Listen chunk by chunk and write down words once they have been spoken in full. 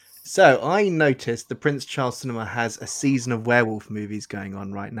So I noticed the Prince Charles Cinema has a season of werewolf movies going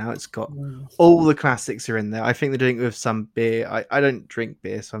on right now. It's got all the classics are in there. I think they're doing it with some beer. I don't drink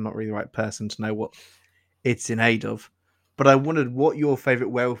beer, so I'm not really the right person to know what it's in aid of. But I wondered what your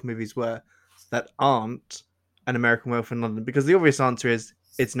favourite werewolf movies were that aren't an American Werewolf in London. Because the obvious answer is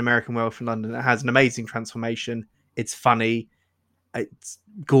it's an American Werewolf in London. It has an amazing transformation. It's funny. It's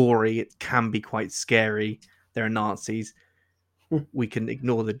gory. It can be quite scary. There are Nazis. We can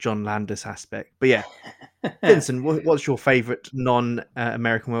ignore the John Landis aspect. But yeah, Vincent, what's your favourite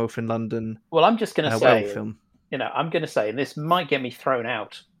non-American Werewolf in London Well, I'm just going to werewolf say, film? I'm going to say, and this might get me thrown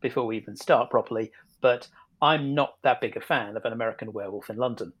out before we even start properly, but I'm not that big a fan of An American Werewolf in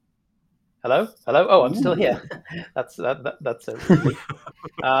London. Hello? Oh, I'm still here. That's a relief.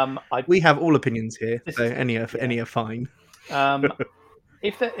 We have all opinions here, so any are fine.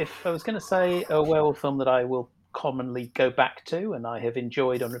 If I was going to say a werewolf film that I will commonly go back to and I have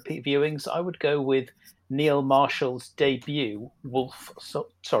enjoyed on repeat viewings, I would go with Neil Marshall's debut,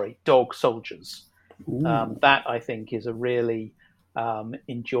 Dog Soldiers. That I think is a really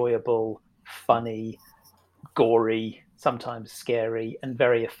enjoyable, funny, gory, sometimes scary, and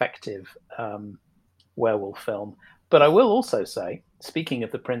very effective werewolf film. But I will also say, speaking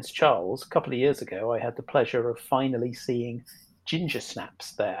of the Prince Charles, a couple of years ago, I had the pleasure of finally seeing Ginger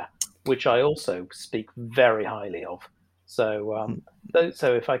Snaps there, which I also speak very highly of. So,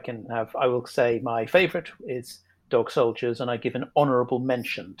 so if I can have, I will say my favourite is Dog Soldiers, and I give an honourable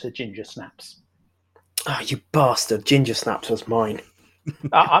mention to Ginger Snaps. Oh, you bastard! Ginger Snaps was mine.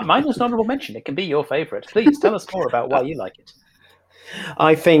 Mine was an honourable mention. It can be your favourite. Please tell us more about why you like it.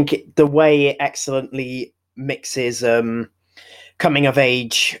 I think the way it excellently mixes coming of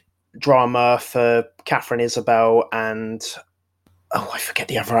age drama for Catherine Isabel and I forget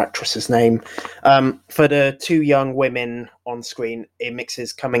the other actress's name. For the two young women on screen, it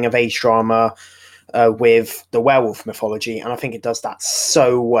mixes coming of age drama with the werewolf mythology, and I think it does that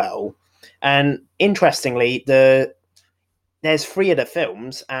so well. And interestingly, there's 3 of the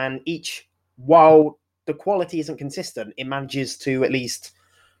films, and each, while the quality isn't consistent, it manages to at least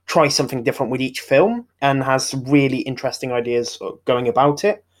try something different with each film and has some really interesting ideas going about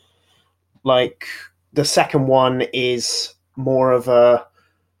it. Like, the second one is more of a,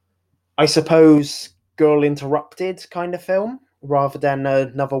 I suppose, Girl Interrupted kind of film rather than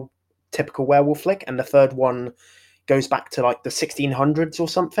another typical werewolf flick, and the third one goes back to like the 1600s or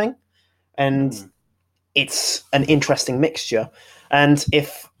something, and it's an interesting mixture. And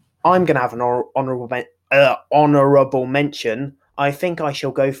if I'm going to have an honourable mention, I think I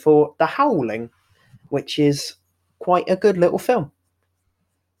shall go for The Howling, which is quite a good little film.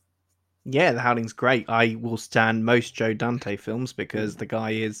 Yeah, The Howling's great. I will stand most Joe Dante films because the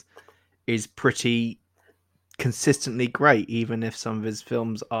guy is pretty consistently great, even if some of his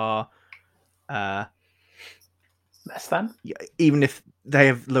films are less than. Even if they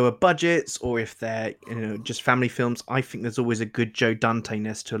have lower budgets or if they're just family films, I think there's always a good Joe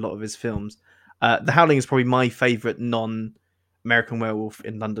Dante-ness to a lot of his films. The Howling is probably my favourite non-American Werewolf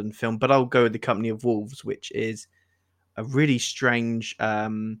in London film, but I'll go with The Company of Wolves, which is a really strange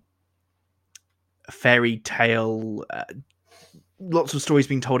fairy tale, lots of stories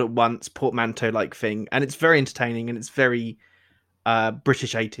being told at once, portmanteau-like thing, and it's very entertaining and it's very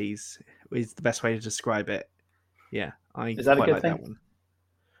British 80s is the best way to describe it. Yeah, I is that quite a good like thing?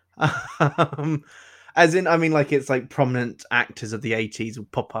 That one. As in, I mean, like it's like prominent actors of the 80s will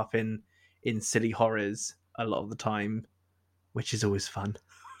pop up in silly horrors a lot of the time, which is always fun.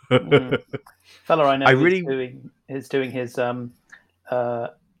 Fellow I know is doing his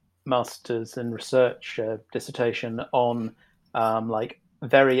master's in research dissertation on like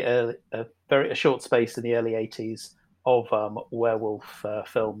a short space in the early 80s of werewolf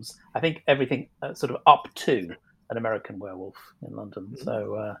films. I think everything sort of up to An American Werewolf in London.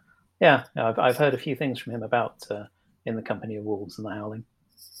 So yeah, I've heard a few things from him about In the Company of Wolves and The Howling.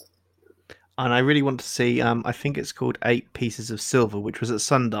 And I really want to see, I think it's called 8 Pieces of Silver, which was at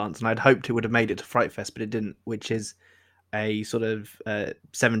Sundance, and I'd hoped it would have made it to Fright Fest, but it didn't, which is a sort of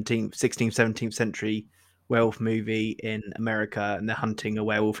 16th, 17th century werewolf movie in America, and they're hunting a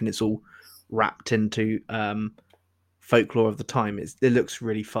werewolf, and it's all wrapped into folklore of the time. It looks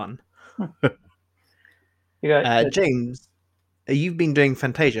really fun. James, you've been doing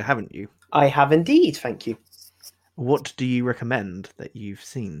Fantasia, haven't you? I have indeed, thank you. What do you recommend that you've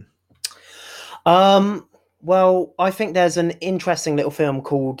seen? Well, I think there's an interesting little film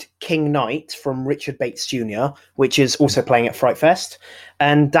called King Knight from Richard Bates Jr., which is also playing at Fright Fest.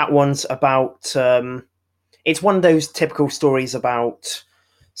 And that one's about, it's one of those typical stories about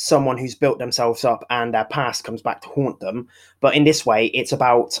someone who's built themselves up and their past comes back to haunt them. But in this way, it's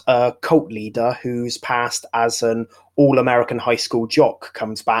about a cult leader whose past as an all-American high school jock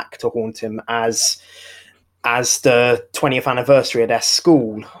comes back to haunt him as the 20th anniversary of their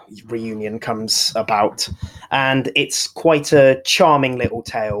school reunion comes about. And it's quite a charming little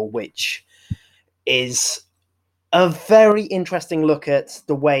tale, which is a very interesting look at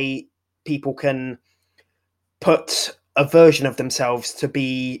the way people can put a version of themselves to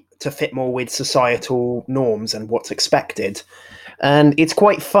fit more with societal norms and what's expected. And it's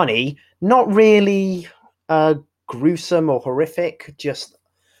quite funny, not really gruesome or horrific,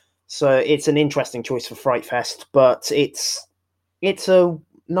 so it's an interesting choice for Fright Fest, but it's a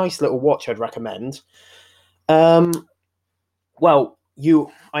nice little watch I'd recommend. Well,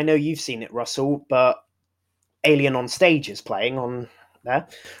 I know you've seen it, Russell, but Alien on Stage is playing on there,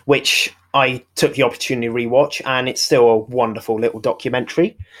 which I took the opportunity to rewatch, and it's still a wonderful little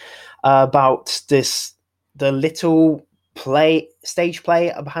documentary about the little stage play,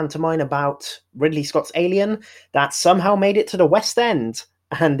 a pantomime about Ridley Scott's Alien that somehow made it to the West End,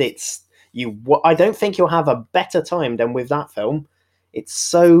 and I don't think you'll have a better time than with that film. It's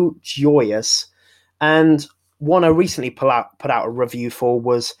so joyous. And one I recently put out a review for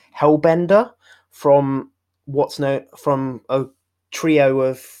was Hellbender, from a trio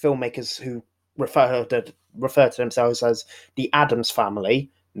of filmmakers who refer to themselves as the Addams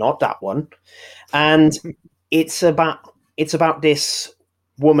Family, not that one. And it's about this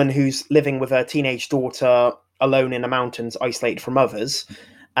woman who's living with her teenage daughter alone in the mountains, isolated from others.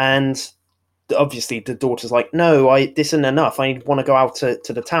 And obviously the daughter's like, no, this isn't enough. I want to go out to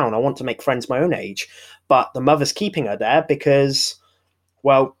the town. I want to make friends my own age. But the mother's keeping her there because,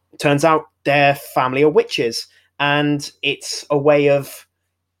 well, turns out their family are witches. And it's a way of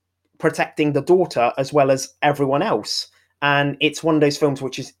protecting the daughter as well as everyone else. And it's one of those films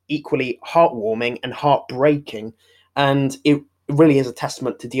which is equally heartwarming and heartbreaking. And it really is a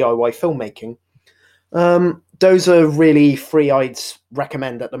testament to DIY filmmaking. Those are really three I'd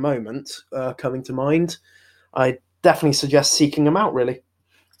recommend at the moment, coming to mind. I definitely suggest seeking them out, really.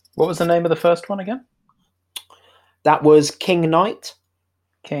 What was the name of the first one again? That was King Knight.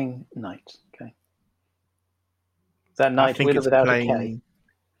 King Knight. Okay. Is that Knight with or without a K?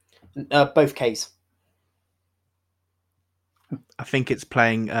 Both Ks. I think it's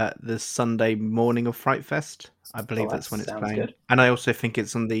playing the Sunday morning of Fright Fest. I believe that's when it's playing. Good. And I also think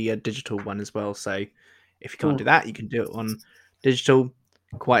it's on the digital one as well. So if you can't do that, you can do it on digital.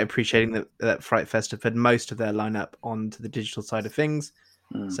 Quite appreciating that Fright Fest have had most of their lineup onto the digital side of things.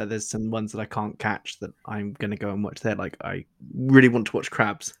 So there's some ones that I can't catch that I'm going to go and watch there. Like, I really want to watch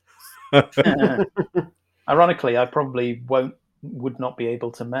Crabs. Ironically, I probably would not be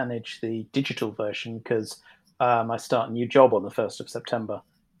able to manage the digital version because I start a new job on the 1st of September.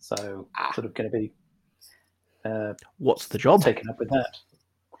 So sort of going to be... what's the job? Taken up with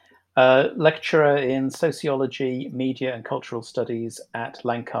that. Lecturer in Sociology, Media and Cultural Studies at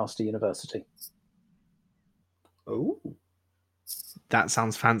Lancaster University. Oh, that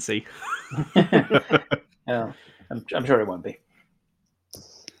sounds fancy. Yeah, I'm sure it won't be.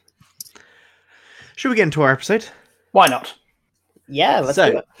 Should we get into our episode? Why not? Yeah, let's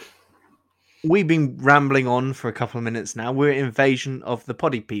do it. We've been rambling on for a couple of minutes now. We're Invasion of the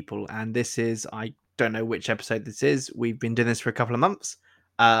Poddy People, and this is, I don't know which episode this is. We've been doing this for a couple of months.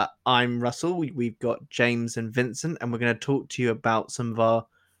 I'm Russell. We've got James and Vincent, and we're going to talk to you about some of our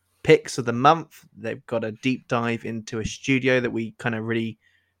picks of the month. They've got a deep dive into a studio that we kind of really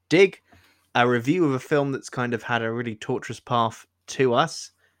dig, a review of a film that's kind of had a really torturous path to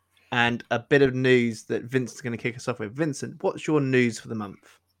us, and a bit of news that Vincent's going to kick us off with. Vincent, what's your news for the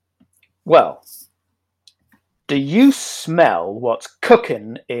month? Well, do you smell what's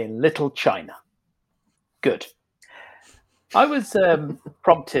cooking in Little China? Good. I was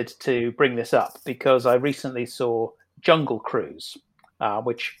prompted to bring this up because I recently saw Jungle Cruise,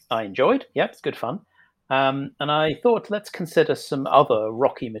 which I enjoyed. Yeah, it's good fun. And I thought, let's consider some other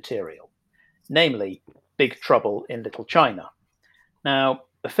Rocky material, namely Big Trouble in Little China. Now,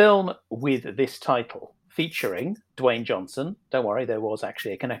 the film with this title, featuring Dwayne Johnson, don't worry, there was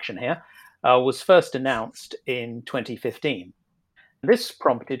actually a connection here, was first announced in 2015. This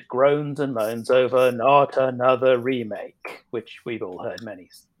prompted groans and moans over not another remake, which we've all heard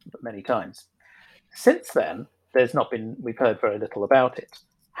many times. Since then, we've heard very little about it.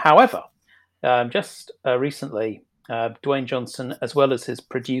 However, just recently, Dwayne Johnson, as well as his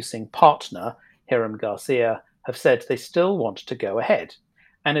producing partner, Hiram Garcia, have said they still want to go ahead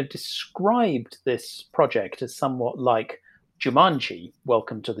and have described this project as somewhat like Jumanji,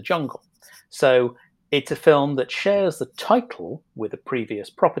 Welcome to the Jungle. So it's a film that shares the title with a previous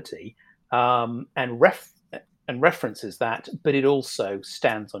property, and references that, but it also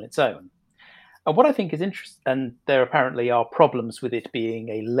stands on its own. And what I think is interesting, and there apparently are problems with it being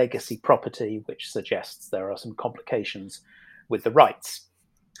a legacy property, which suggests there are some complications with the rights.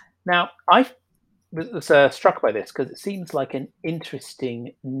 Now, I was struck by this because it seems like an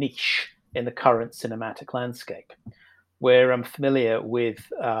interesting niche in the current cinematic landscape, where I'm familiar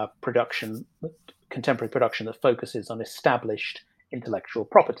with contemporary production that focuses on established intellectual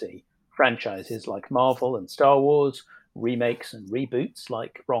property, franchises like Marvel and Star Wars, remakes and reboots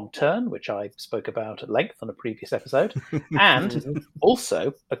like Wrong Turn, which I spoke about at length on a previous episode, and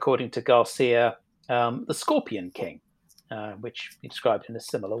also, according to Garcia, The Scorpion King, which he described in a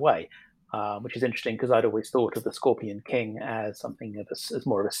similar way, which is interesting because I'd always thought of The Scorpion King as something as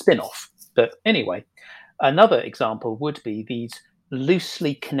more of a spin-off. But anyway, another example would be these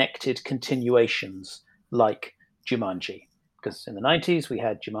loosely connected continuations like Jumanji. Because in the 90s, we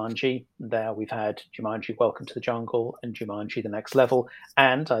had Jumanji. There we've had Jumanji Welcome to the Jungle and Jumanji The Next Level.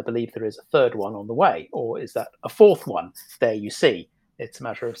 And I believe there is a third one on the way. Or is that a fourth one? There you see. It's a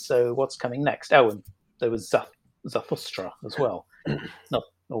matter of, so what's coming next? Oh, and there was Zarathustra as well. No,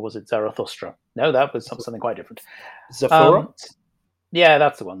 or was it Zarathustra? No, that was something quite different. Zathura? Yeah,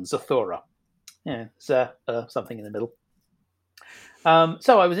 that's the one. Zathura. Yeah, something in the middle.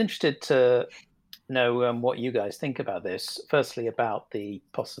 So I was interested to know what you guys think about this. Firstly, about the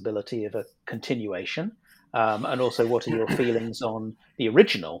possibility of a continuation, and also what are your feelings on the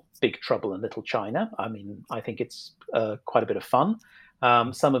original Big Trouble in Little China? I mean, I think it's quite a bit of fun.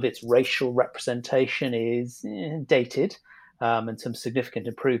 Some of its racial representation is dated, and some significant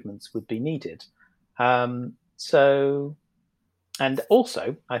improvements would be needed. And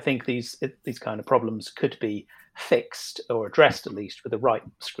also, I think these kind of problems could be fixed or addressed, at least with the right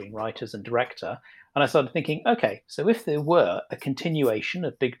screenwriters and director. And I started thinking, okay, so if there were a continuation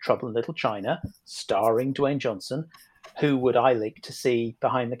of Big Trouble in Little China, starring Dwayne Johnson, who would I like to see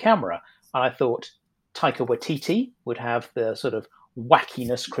behind the camera? And I thought Taika Waititi would have the sort of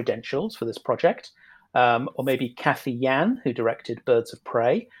wackiness credentials for this project. Or maybe Cathy Yan, who directed Birds of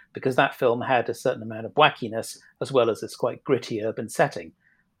Prey, because that film had a certain amount of wackiness as well as this quite gritty urban setting.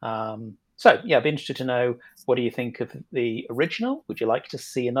 So, yeah, I'd be interested to know, what do you think of the original? Would you like to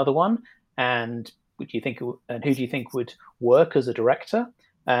see another one? And who do you think would work as a director?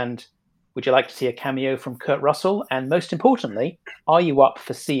 And would you like to see a cameo from Kurt Russell? And most importantly, are you up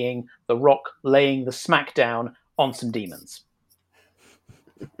for seeing The Rock laying the smackdown on some demons?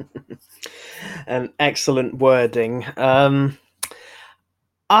 An excellent wording. I'm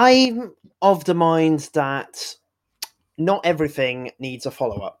of the mind that not everything needs a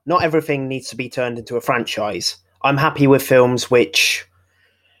follow-up. Not everything needs to be turned into a franchise. I'm happy with films which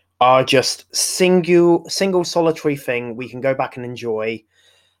are just single solitary thing we can go back and enjoy.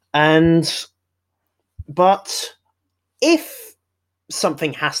 But if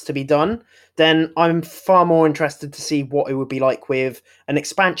something has to be done, then I'm far more interested to see what it would be like with an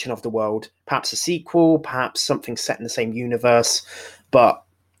expansion of the world. Perhaps a sequel, perhaps something set in the same universe, but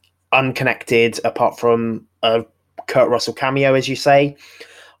unconnected apart from a Kurt Russell cameo, as you say.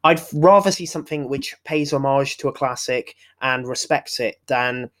 I'd rather see something which pays homage to a classic and respects it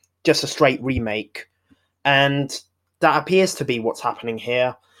than just a straight remake. And that appears to be what's happening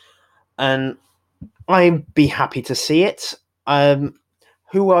here. And I'd be happy to see it.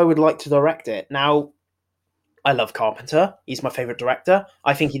 Who I would like to direct it. Now, I love Carpenter. He's my favorite director.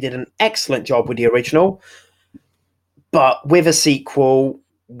 I think he did an excellent job with the original. But with a sequel,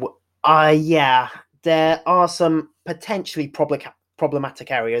 there are some potentially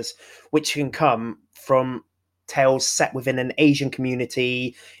problematic areas which can come from tales set within an Asian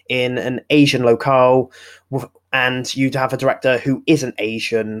community, in an Asian locale, and you'd have a director who isn't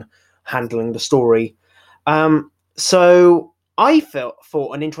Asian handling the story. So I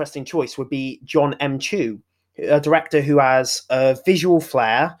thought an interesting choice would be John M. Chu, a director who has a visual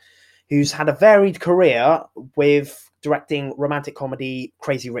flair, who's had a varied career with directing romantic comedy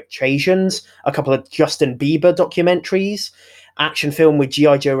Crazy Rich Asians, a couple of Justin Bieber documentaries, action film with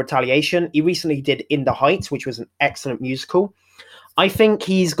G.I. Joe Retaliation. He recently did In the Heights, which was an excellent musical. I think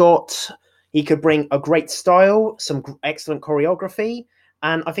he could bring a great style, some excellent choreography,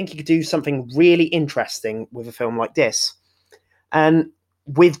 and I think he could do something really interesting with a film like this. And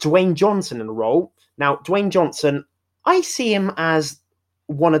with Dwayne Johnson in the role, now Dwayne Johnson, I see him as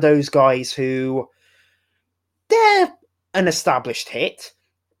one of those guys who, they're an established hit.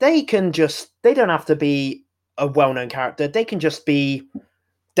 They don't have to be a well-known character. They can just be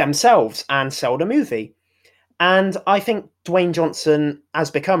themselves and sell the movie. And I think Dwayne Johnson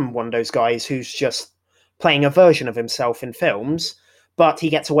has become one of those guys who's just playing a version of himself in films, but he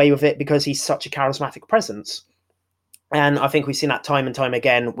gets away with it because he's such a charismatic presence. And I think we've seen that time and time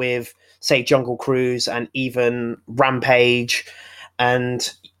again with, say, Jungle Cruise and even Rampage and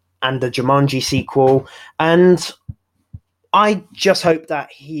the Jumanji sequel. And I just hope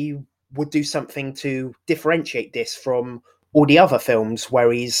that he would do something to differentiate this from all the other films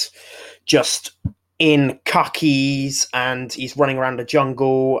where he's just in khakis and he's running around the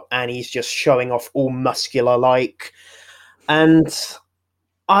jungle and he's just showing off all muscular like. And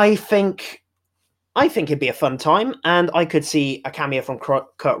I think it'd be a fun time, and I could see a cameo from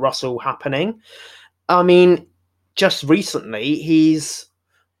Kurt Russell happening. I mean, just recently he's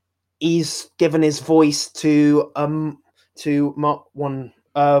given his voice to one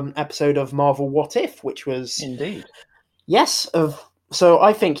episode of Marvel What If, which was Indeed. Yes, so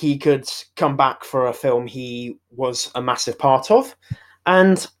I think he could come back for a film he was a massive part of.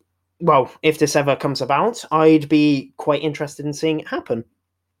 And, well, if this ever comes about, I'd be quite interested in seeing it happen.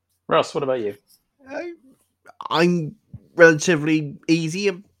 Russ, what about you? I'm relatively easy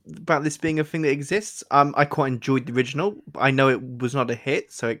about this being a thing that exists. I quite enjoyed the original. I know it was not a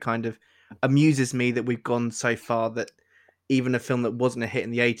hit, so it kind of amuses me that we've gone so far that even a film that wasn't a hit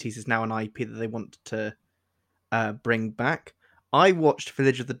in the 80s is now an IP that they want to bring back. I watched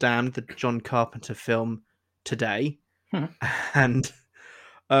Village of the Damned, the John Carpenter film, today, and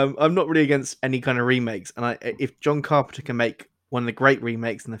I'm not really against any kind of remakes. And if John Carpenter can make one of the great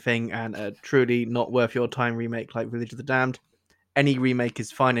remakes in The Thing and a truly not worth your time remake like Village of the Damned, any remake is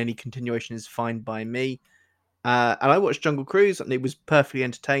fine. Any continuation is fine by me. And I watched Jungle Cruise, and it was perfectly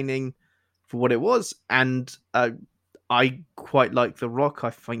entertaining for what it was. And I quite like The Rock.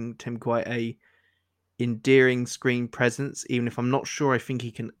 I find him quite a endearing screen presence, even if I'm not sure I think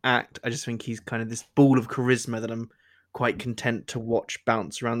he can act. I just think he's kind of this ball of charisma that I'm quite content to watch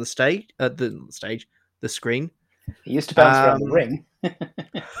bounce around the screen. He used to bounce around the ring.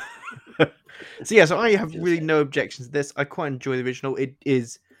 So I have really no objections to this. I quite enjoy the original. It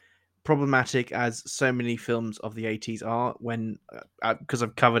is problematic as so many films of the 80s are, when because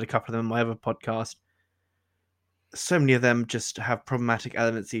I've covered a couple of them in my other podcast. So many of them just have problematic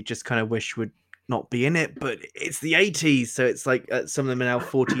elements that you just kind of wish would not be in it, but it's the 80s, so it's like some of them are now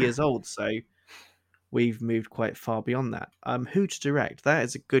 40 years old, so we've moved quite far beyond that. Who to direct? That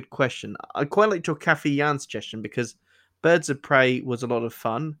is a good question. I quite like your Kathy Yan suggestion, because Birds of Prey was a lot of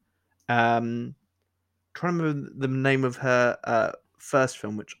fun. Trying to remember the name of her first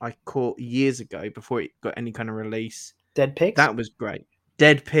film, which I caught years ago before it got any kind of release. Dead Pigs? That was great.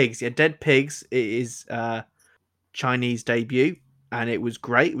 Dead Pigs. Yeah, Dead Pigs is Chinese debut, and it was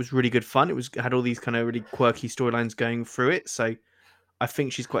great. It was really good fun. It had all these kind of really quirky storylines going through it, so I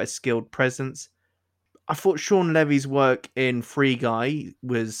think she's quite a skilled presence. I thought Sean Levy's work in Free Guy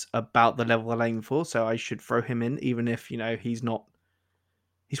was about the level I'm aiming for, so I should throw him in, even if, he's not...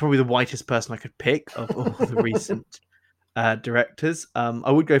 He's probably the whitest person I could pick of all the recent directors.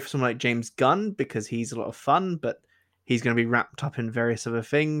 I would go for someone like James Gunn, because he's a lot of fun, but he's going to be wrapped up in various other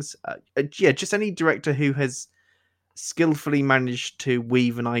things. Just any director who has skillfully managed to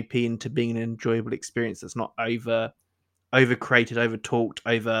weave an IP into being an enjoyable experience that's not over-created, over-talked,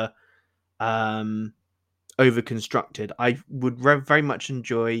 over-constructed. I would very much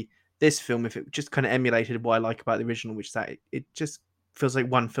enjoy this film if it just kind of emulated what I like about the original, which is that it just feels like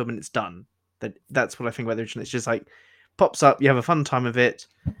one film and it's done. That's what I think about the original. It's just like, pops up, you have a fun time of it,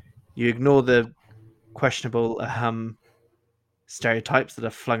 you ignore the questionable stereotypes that are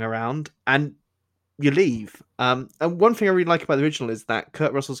flung around, and you leave. And one thing I really like about the original is that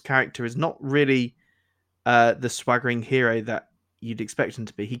Kurt Russell's character is not really the swaggering hero that you'd expect him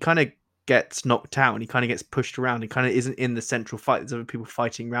to be. He kind of gets knocked out and he kind of gets pushed around. He kind of isn't in the central fight. There's other people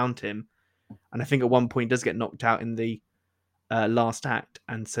fighting around him. And I think at one point he does get knocked out in the last act.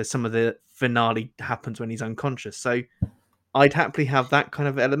 And so some of the finale happens when he's unconscious. So I'd happily have that kind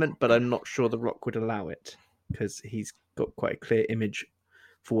of element, but I'm not sure The Rock would allow it, because he's got quite a clear image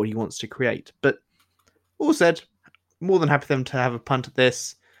for what he wants to create. But all said, more than happy for them to have a punt at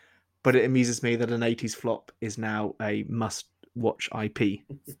this, but it amuses me that an 80s flop is now a must-watch IP.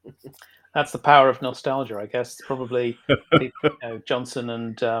 That's the power of nostalgia, I guess. Probably Johnson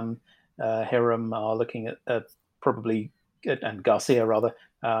and Hiram are looking at probably, and Garcia rather,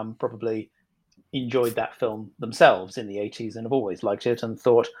 probably enjoyed that film themselves in the 80s and have always liked it and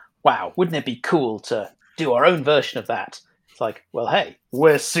thought, wow, wouldn't it be cool to do our own version of that? It's like, well, hey,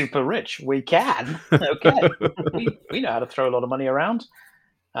 we're super rich. We can. Okay. we know how to throw a lot of money around.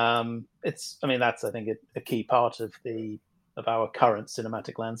 That's, I think, a key part of our current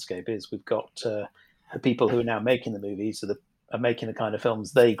cinematic landscape is we've got the people who are now making the movies are making the kind of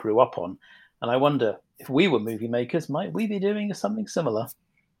films they grew up on. And I wonder if we were movie makers, might we be doing something similar?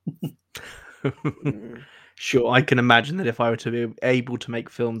 Sure, I can imagine that if I were to be able to make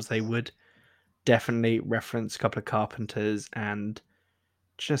films, they would definitely reference a couple of Carpenters and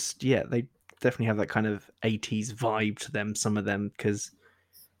just, yeah, they definitely have that kind of 80s vibe to them, some of them, because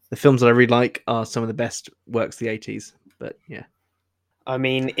the films that I really like are some of the best works of the 80s. But yeah. I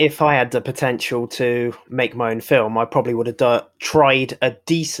mean, if I had the potential to make my own film, I probably would have tried a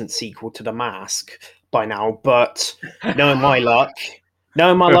decent sequel to The Mask by now. But knowing my luck,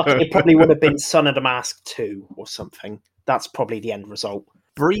 it probably would have been Son of the Mask 2 or something. That's probably the end result.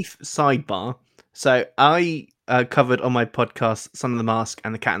 Brief sidebar. So I covered on my podcast Son of the Mask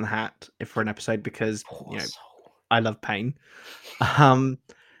and The Cat in the Hat for an episode because I love pain.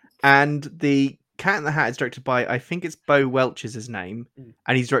 And the Cat in the Hat is directed by, I think it's Bo Welch is his name,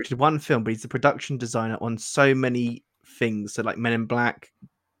 and he's directed one film, but he's the production designer on so many things. So like Men in Black,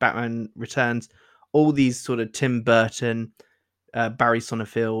 Batman Returns, all these sort of Tim Burton, Barry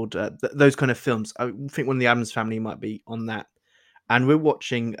Sonnenfeld, those kind of films. I think one of the Addams Family might be on that. And we're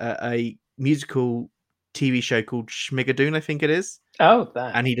watching a musical TV show called Schmigadoon, I think it is. Oh,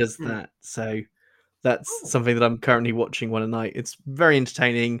 that. And he does that. So that's something that I'm currently watching one night. It's very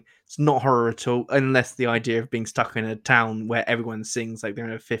entertaining. It's not horror at all, unless the idea of being stuck in a town where everyone sings like they're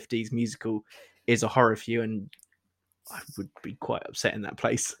in a 50s musical is a horror for you, and I would be quite upset in that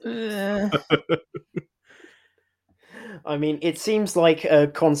place. I mean, it seems like a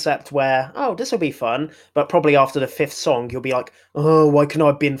concept where, this will be fun, but probably after the 5th song, you'll be like, oh, why couldn't I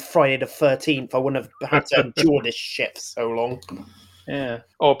have been Friday the 13th? I wouldn't have had to endure this shit for so long. Yeah.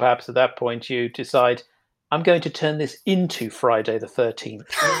 Or perhaps at that point you decide, I'm going to turn this into Friday the 13th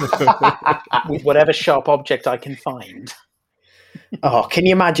with whatever sharp object I can find. Oh, can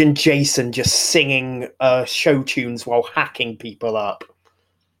you imagine Jason just singing show tunes while hacking people up?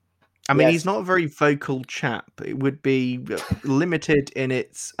 I mean, he's not a very vocal chap. It would be limited in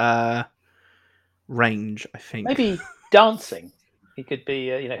its range, I think. Maybe dancing. He could be,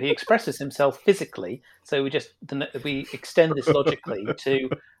 he expresses himself physically. So we extend this logically to,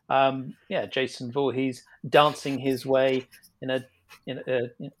 Jason Voorhees dancing his way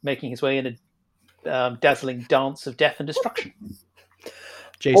making his way in a dazzling dance of death and destruction.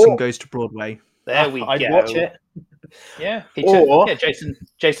 Jason goes to Broadway. There we I'd go. watch it. Yeah,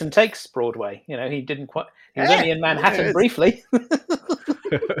 Jason takes Broadway. He didn't quite. He was only in Manhattan briefly.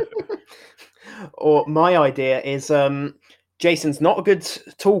 Or my idea is, Jason's not a good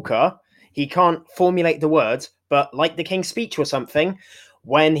talker. He can't formulate the words, but like the King's Speech or something,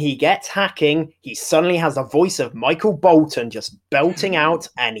 when he gets hacking, he suddenly has the voice of Michael Bolton just belting out,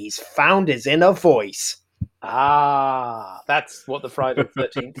 and he's found his inner voice. That's what the Friday the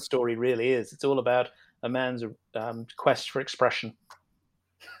 13th story really is. It's all about a man's quest for expression.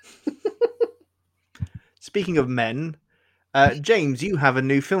 Speaking of men, James, you have a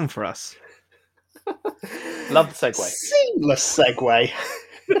new film for us. Love the segue. Seamless segue.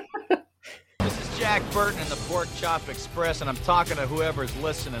 This is Jack Burton in the Pork Chop Express, and I'm talking to whoever's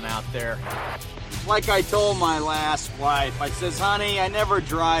listening out there. Like I told my last wife, I says, honey, I never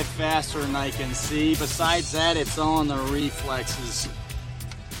drive faster than I can see. Besides that, it's all in the reflexes.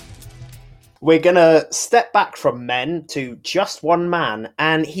 We're going to step back from men to just one man,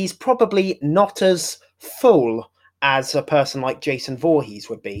 and he's probably not as full as a person like Jason Voorhees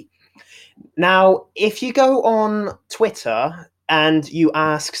would be. Now, if you go on Twitter and you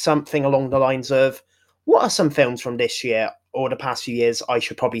ask something along the lines of, what are some films from this year or the past few years I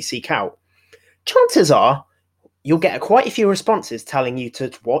should probably seek out? Chances are you'll get quite a few responses telling you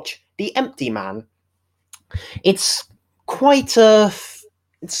to watch The Empty Man. It's quite a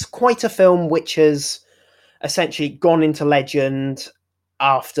film which has essentially gone into legend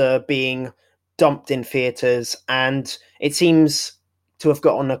after being dumped in theatres, and it seems to have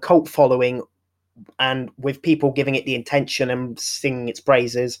gotten a cult following, and with people giving it the attention and singing its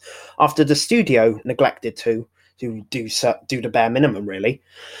praises after the studio neglected to do the bare minimum, really.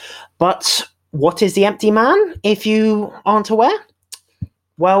 But what is The Empty Man, if you aren't aware?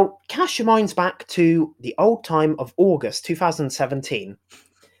 Well, cast your minds back to the old time of August 2017.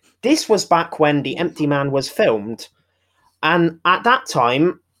 This was back when The Empty Man was filmed, and at that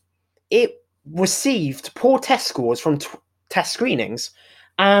time, it received poor test scores from test screenings,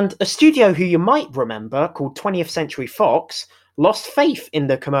 and a studio who you might remember, called 20th Century Fox, lost faith in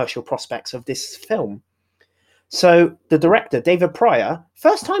the commercial prospects of this film. So the director, David Pryor,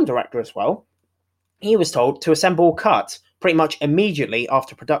 first-time director as well, he was told to assemble a cut pretty much immediately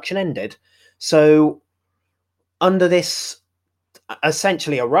after production ended. So under this,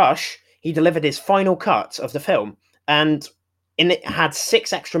 essentially a rush, he delivered his final cut of the film. And it had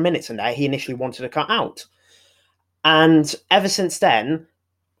 6 extra minutes in there he initially wanted to cut out. And ever since then,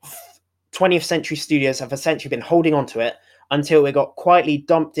 20th Century Studios have essentially been holding on to it until it got quietly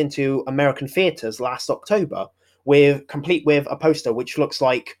dumped into American theaters last October, complete with a poster which looks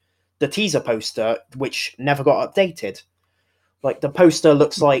like the teaser poster, which never got updated. Like, the poster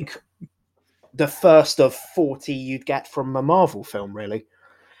looks like the first of 40 you'd get from a Marvel film, really.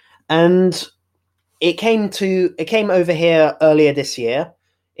 And it came over here earlier this year.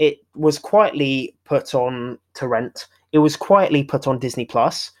 It was quietly put on to rent. It was quietly put on Disney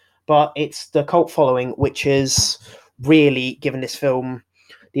Plus, but it's the cult following which is really given this film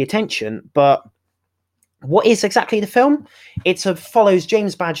the attention. But what is exactly the film? It follows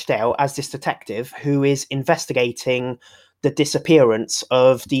James Badge Dale as this detective who is investigating the disappearance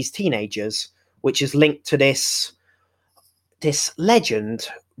of these teenagers, which is linked to this legend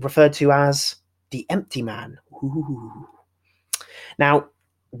referred to as the Empty Man. Ooh. Now,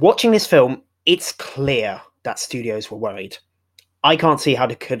 watching this film, it's clear that studios were worried. I can't see how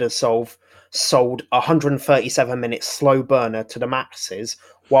they could have sold a 137-minute slow burner to the masses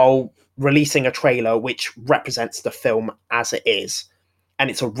while releasing a trailer which represents the film as it is.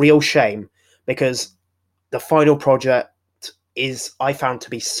 And it's a real shame, because the final project is, I found, to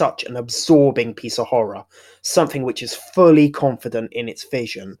be such an absorbing piece of horror, something which is fully confident in its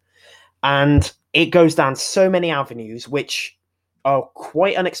vision. And it goes down so many avenues which are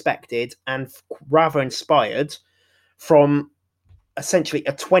quite unexpected and rather inspired, from essentially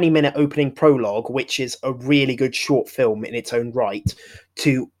a 20-minute opening prologue, which is a really good short film in its own right,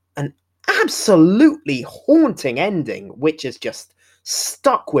 to an absolutely haunting ending, which has just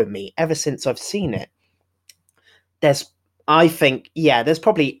stuck with me ever since I've seen it. There's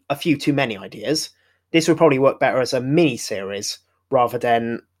probably a few too many ideas. This would probably work better as a mini-series rather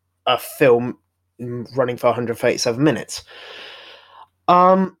than a film running for 137 minutes.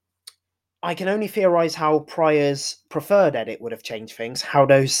 I can only theorize how Pryor's preferred edit would have changed things, how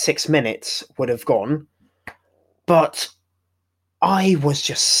those 6 minutes would have gone. But I was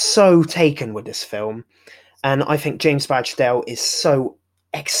just so taken with this film. And I think James Badge Dale is so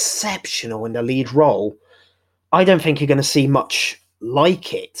exceptional in the lead role. I don't think you're going to see much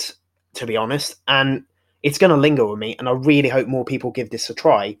like it, to be honest. And it's going to linger with me. And I really hope more people give this a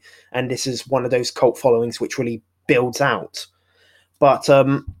try. And this is one of those cult followings which really builds out. But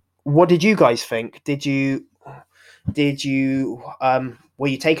what did you guys think? Were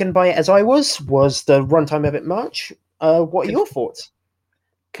you taken by it as I was? Was the runtime a bit much? What are your thoughts?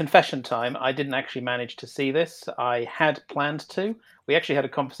 Confession time. I didn't actually manage to see this. I had planned to. We actually had a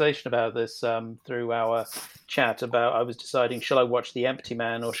conversation about this through our chat. I was deciding, shall I watch The Empty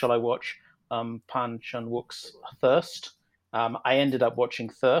Man or shall I watch Pan Chan-wook's Thirst? I ended up watching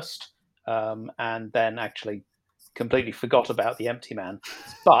Thirst, and then actually completely forgot about The Empty Man.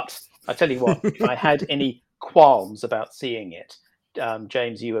 But I tell you what, if I had any qualms about seeing it,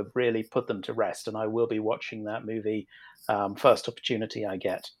 James, you have really put them to rest, and I will be watching that movie first opportunity I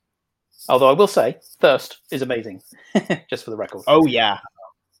get. Although I will say, Thirst is amazing, just for the record. Oh, yeah.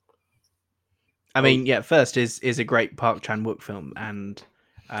 I mean, yeah, Thirst is a great Park Chan-wook film, and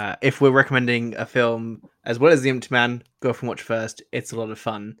if we're recommending a film as well as The Empty Man, go off and watch Thirst. It's a lot of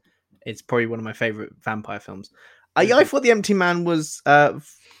fun. It's probably one of my favorite vampire films. I thought The Empty Man was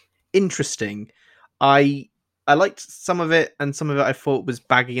interesting. I liked some of it, and some of it I thought was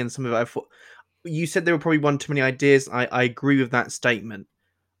baggy, and some of it I thought... You said there were probably one too many ideas. I agree with that statement.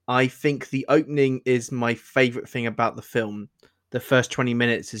 I think the opening is my favourite thing about the film. The first 20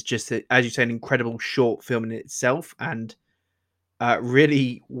 minutes is just, as you say, an incredible short film in itself, and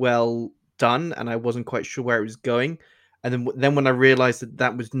really well done, and I wasn't quite sure where it was going. And then when I realised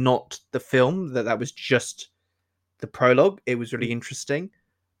that was not the film, that was just the prologue, it was really interesting.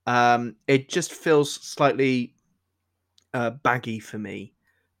 It just feels slightly baggy for me.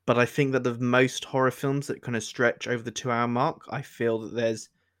 But I think that the most horror films that kind of stretch over the 2-hour mark, I feel that there's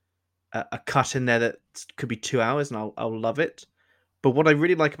a cut in there that could be 2 hours, and I'll love it. But what I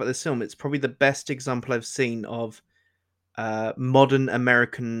really like about this film, it's probably the best example I've seen of modern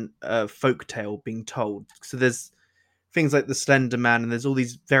American folktale being told. So there's things like the Slender Man, and there's all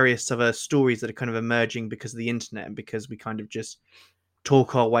these various other stories that are kind of emerging because of the internet, and because we kind of just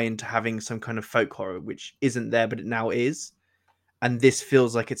talk our way into having some kind of folk horror, which isn't there, but it now is. And this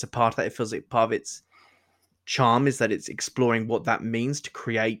feels like it's a part of that. It feels like part of its charm is that it's exploring what that means to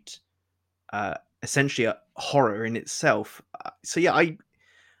create essentially a horror in itself. So yeah,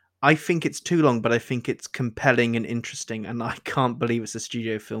 I think it's too long, but I think it's compelling and interesting. And I can't believe it's a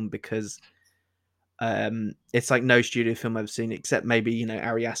studio film, because it's like no studio film I've seen, except maybe,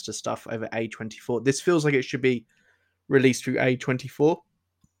 Ari Aster stuff over A24. This feels like it should be released through A24,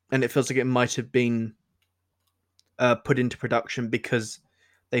 and it feels like it might have been put into production because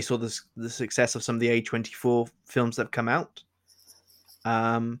they saw the success of some of the A24 films that have come out.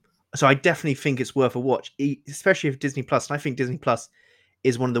 So I definitely think it's worth a watch, especially if Disney Plus. And I think Disney Plus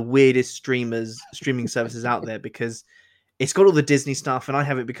is one of the weirdest streaming services out there because it's got all the Disney stuff, and I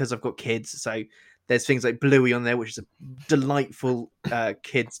have it because I've got kids. So there's things like Bluey on there, which is a delightful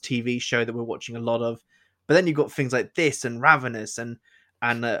kids TV show that we're watching a lot of. But then you've got things like this and Ravenous and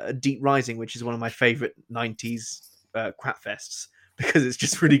Deep Rising, which is one of my favorite 90s crap fests because it's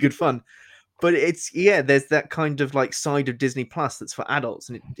just really good fun. But there's that kind of like side of Disney Plus that's for adults,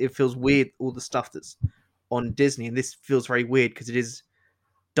 and it feels weird, all the stuff that's on Disney, and this feels very weird because it is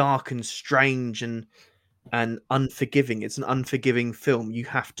dark and strange and unforgiving. It's an unforgiving film. You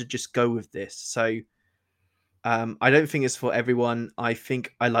have to just go with this. So I don't think it's for everyone. I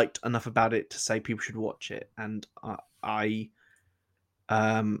think I liked enough about it to say people should watch it, and I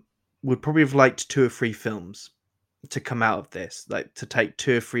would probably have liked 2 or 3 films to come out of this, like to take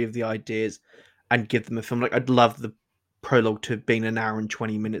 2 or 3 of the ideas and give them a film. Like I'd love the prologue to have been an hour and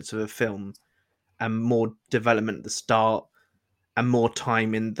 20 minutes of a film, and more development at the start, and more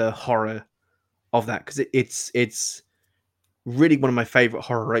time in the horror of that, because it's really one of my favorite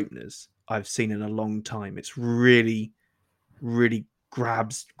horror openers I've seen in a long time. It's really, really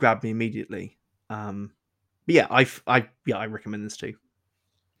grabbed me immediately. But yeah, I recommend this too.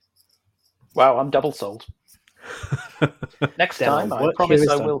 Wow, I'm double sold. Next time, I promise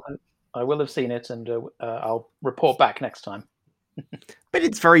I will have seen it, and I'll report back next time. But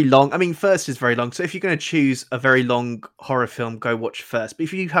it's very long. I mean, First is very long, so if you're going to choose a very long horror film, go watch First. But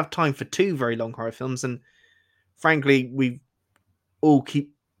if you have time for 2 very long horror films, and frankly, we all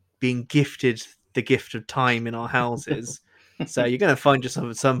keep being gifted the gift of time in our houses, so you're going to find yourself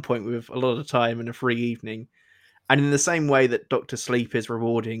at some point with a lot of time and a free evening. And in the same way that Dr. Sleep is a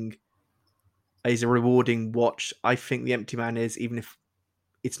rewarding watch, I think The Empty Man is, even if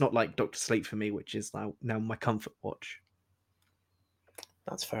it's not like Dr. Sleep for me, which is now my comfort watch.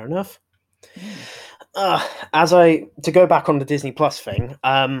 That's fair enough. To go back on the Disney Plus thing,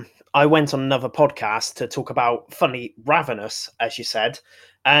 I went on another podcast to talk about Ravenous, as you said,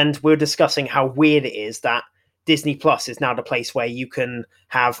 and we were discussing how weird it is that Disney Plus is now the place where you can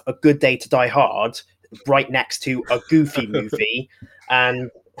have A Good Day to Die Hard right next to a Goofy movie, and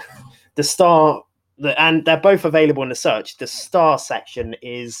and they're both available in the search. The Star section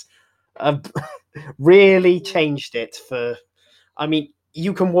is really changed it for. I mean,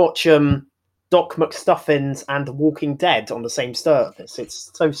 you can watch Doc McStuffins and The Walking Dead on the same service.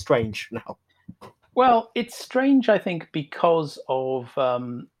 It's so strange now. Well, it's strange, I think, because of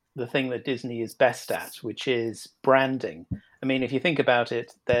the thing that Disney is best at, which is branding. I mean, if you think about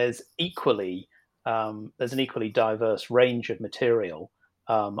it, there's an equally diverse range of material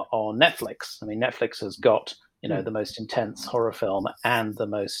on Netflix. I mean, Netflix has got the most intense horror film and the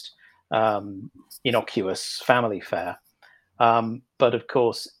most innocuous family fare. But of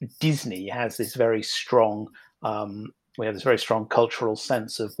course, Disney has this very strong, we have this very strong cultural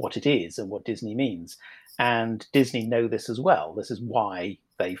sense of what it is and what Disney means. And Disney know this as well. This is why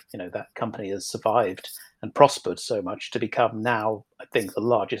that company has survived and prospered so much to become now, I think, the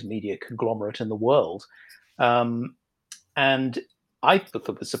largest media conglomerate in the world. And I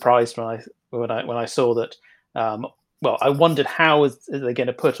was surprised when I saw that. I wondered how is they going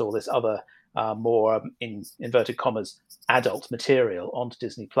to put all this other more in inverted commas adult material onto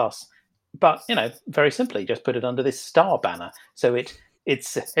Disney Plus, but very simply just put it under this Star banner. So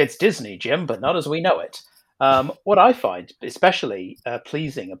it's Disney, Jim, but not as we know it. What I find especially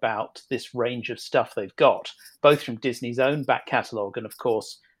pleasing about this range of stuff they've got, both from Disney's own back catalogue and of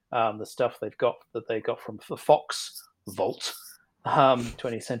course the stuff they got from the Fox Vault,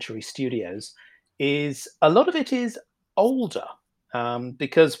 20th Century Studios, is a lot of it is older.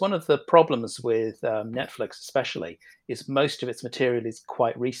 Because one of the problems with Netflix especially is most of its material is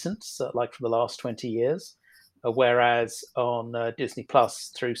quite recent, so like from the last 20 years, whereas on Disney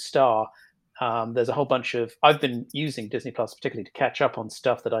Plus through Star, there's a whole bunch of... I've been using Disney Plus particularly to catch up on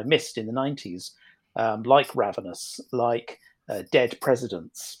stuff that I missed in the 90s, like Ravenous, like Dead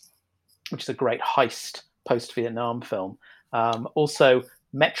Presidents, which is a great heist post-Vietnam film. Also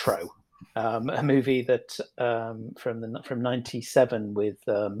Metro, a movie that from '97 with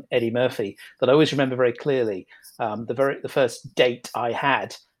Eddie Murphy that I always remember very clearly. The first date I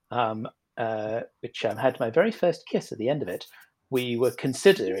had, which had my very first kiss at the end of it, we were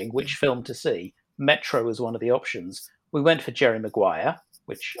considering which film to see. Metro was one of the options. We went for Jerry Maguire,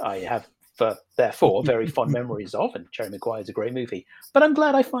 which I have therefore very fond memories of, and Jerry Maguire is a great movie. But I'm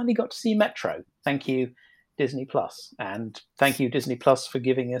glad I finally got to see Metro. Thank you, Disney Plus, and thank you Disney Plus for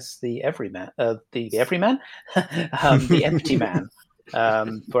giving us the Everyman, the Everyman, the Empty Man.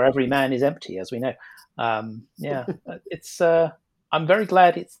 For every man is empty, as we know. It's. I'm very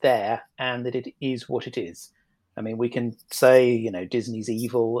glad it's there and that it is what it is. I mean, we can say, Disney's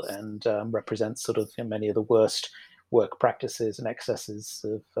evil and represents sort of many of the worst work practices and excesses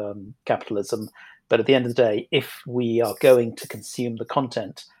of capitalism. But at the end of the day, if we are going to consume the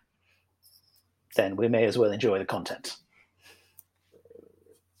content, then we may as well enjoy the content.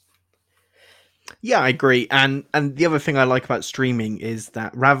 Yeah, I agree. And the other thing I like about streaming is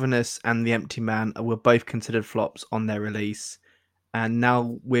that Ravenous and The Empty Man were both considered flops on their release. And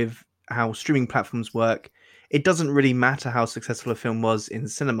now with how streaming platforms work, it doesn't really matter how successful a film was in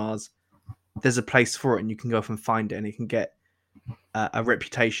cinemas. There's a place for it and you can go off and find it, and it can get a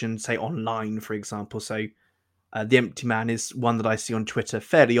reputation, say online, for example. So The Empty Man is one that I see on Twitter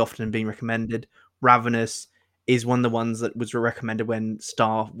fairly often being recommended. Ravenous is one of the ones that was recommended when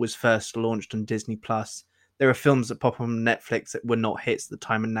Star was first launched on Disney Plus. There are films that pop on Netflix that were not hits at the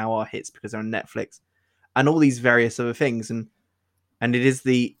time and now are hits because they're on Netflix, and all these various other things. And it is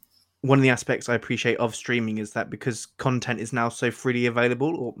one of the aspects I appreciate of streaming is that because content is now so freely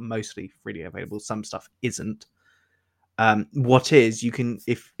available, or mostly freely available, some stuff isn't. What is, you can,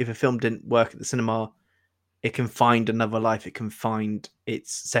 if a film didn't work at the cinema, it can find another life. It can find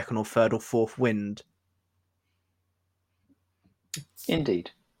its second or third or fourth wind.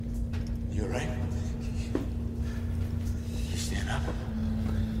 Indeed. You're right. You stand up.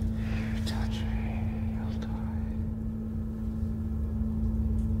 You touch me, you'll die.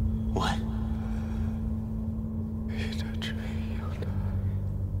 What? You touch me, you'll die.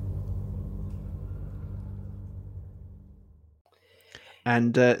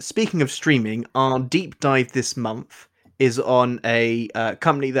 And speaking of streaming, our deep dive this month is on a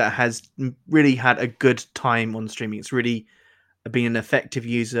company that has really had a good time on streaming. It's really been an effective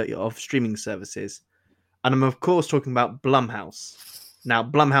user of streaming services. And I'm, of course, talking about Blumhouse. Now,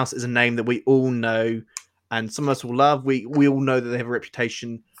 Blumhouse is a name that we all know, and some of us will love. We all know that they have a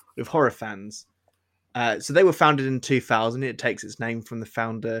reputation with horror fans. So they were founded in 2000. It takes its name from the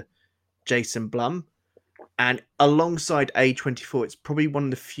founder, Jason Blum. And alongside A24, it's probably one of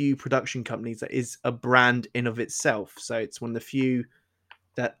the few production companies that is a brand in of itself. So it's one of the few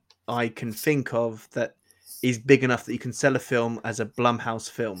that I can think of that is big enough that you can sell a film as a Blumhouse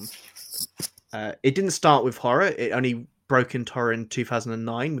film. It didn't start with horror. It only broke into horror in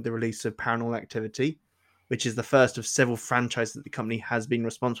 2009 with the release of Paranormal Activity, which is the first of several franchises that the company has been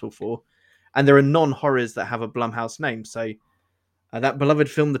responsible for. And there are non-horrors that have a Blumhouse name. So that beloved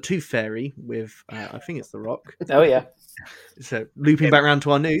film, The Tooth Fairy, with, I think it's The Rock. Oh, yeah. So looping back around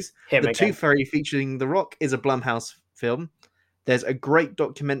to our news, The Tooth Fairy featuring The Rock is a Blumhouse film. There's a great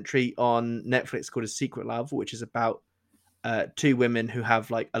documentary on Netflix called A Secret Love, which is about two women who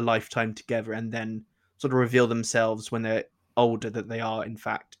have like a lifetime together and then sort of reveal themselves when they're older that they are, in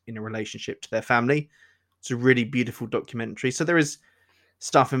fact, in a relationship to their family. It's a really beautiful documentary. So there is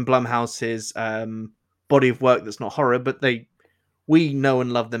stuff in Blumhouse's body of work that's not horror, but we know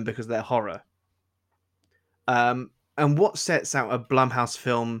and love them because they're horror. And what sets out a Blumhouse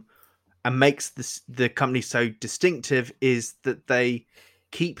film and makes the company so distinctive is that they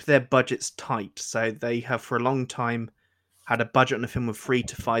keep their budgets tight. So they have for a long time had a budget on a film of 3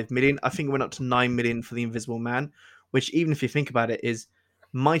 to 5 million. I think it went up to 9 million for The Invisible Man, which, even if you think about it, is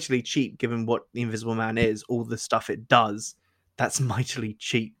mightily cheap given what The Invisible Man is, all the stuff it does. That's mightily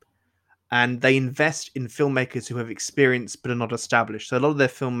cheap. And they invest in filmmakers who have experience but are not established. So a lot of their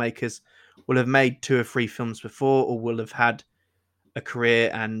filmmakers will have made 2 or 3 films before, or will have had a career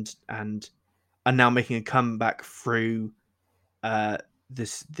and are now making a comeback through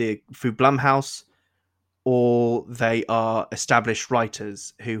through Blumhouse, or they are established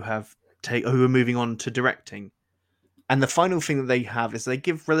writers who are moving on to directing. And the final thing that they have is they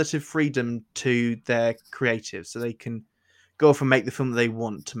give relative freedom to their creatives, so they can go off and make the film that they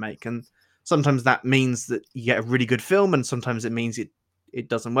want to make. And sometimes that means that you get a really good film, and sometimes it means it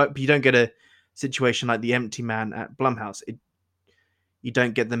doesn't work. But you don't get a situation like The Empty Man at Blumhouse. You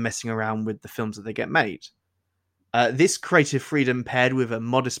don't get them messing around with the films that they get made. This creative freedom paired with a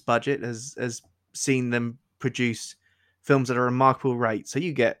modest budget has seen them produce films at a remarkable rate. So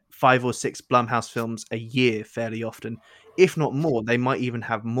you get 5 or 6 Blumhouse films a year fairly often, if not more. They might even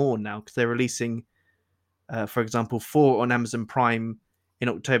have more now because they're releasing, for example, 4 on Amazon Prime in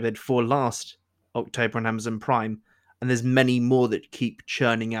October. They had 4 last October on Amazon Prime, and there's many more that keep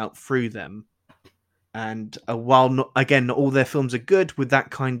churning out through them. And while not all their films are good, with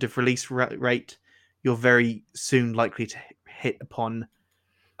that kind of release rate, you're very soon likely to hit upon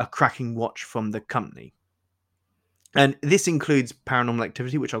a cracking watch from the company. And this includes Paranormal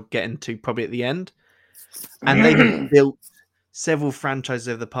Activity, which I'll get into probably at the end. And they have built several franchises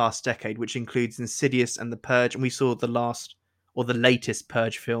over the past decade, which includes Insidious and The Purge. And we saw the latest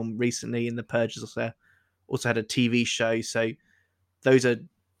Purge film recently, and The Purge also had a TV show. So those are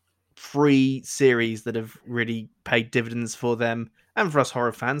 3 series that have really paid dividends for them and for us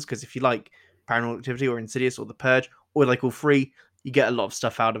horror fans, because if you like Paranormal Activity or Insidious or The Purge, or like all 3, you get a lot of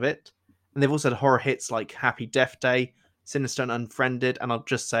stuff out of it. And they've also had horror hits like Happy Death Day, Sinister and Unfriended, and I'll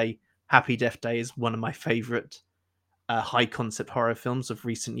just say Happy Death Day is one of my favourite high concept horror films of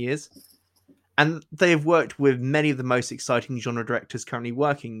recent years. And they have worked with many of the most exciting genre directors currently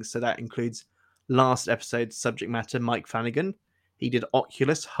working, so that includes last episode's subject matter Mike Flanagan. He did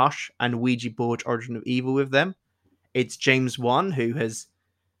Oculus, Hush, and Ouija Board Origin of Evil with them. It's James Wan, who has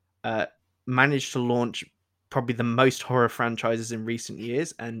managed to launch probably the most horror franchises in recent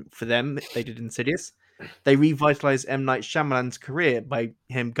years, and for them, they did Insidious. They revitalized M. Night Shyamalan's career by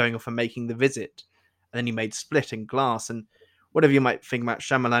him going off and making The Visit, and then he made Split and Glass, and whatever you might think about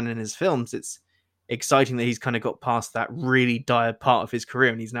Shyamalan and his films, it's exciting that he's kind of got past that really dire part of his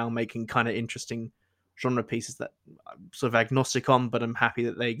career, and he's now making kind of interesting genre pieces that I'm sort of agnostic on, but I'm happy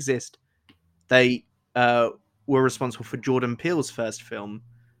that they exist. They were responsible for Jordan Peele's first film,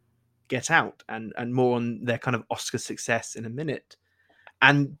 Get Out, and more on their kind of Oscar success in a minute.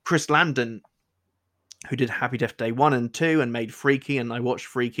 And Chris Landon, who did Happy Death Day 1 and 2 and made Freaky, and I watched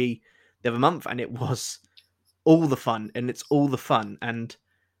Freaky the other month, and it was all the fun, and it's all the fun. And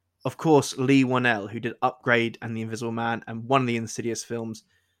of course, Lee Whannell, who did Upgrade and The Invisible Man and one of the Insidious films,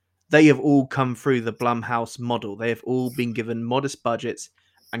 they have all come through the Blumhouse model. They have all been given modest budgets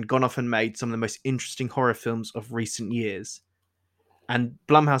and gone off and made some of the most interesting horror films of recent years. And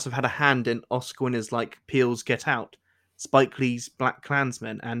Blumhouse have had a hand in Oscar winners like Peele's Get Out, Spike Lee's Black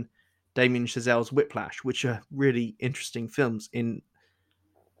Klansman, and Damien Chazelle's Whiplash, which are really interesting films in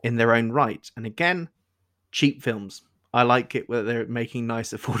their own right. And again, cheap films. I like it where they're making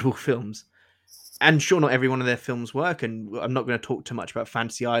nice, affordable films. And sure, not every one of their films work, and I'm not going to talk too much about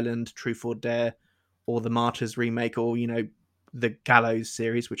Fantasy Island, Truth or Dare, or the Martyrs remake, or, the Gallows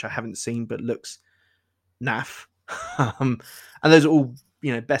series, which I haven't seen but looks naff. And those are all,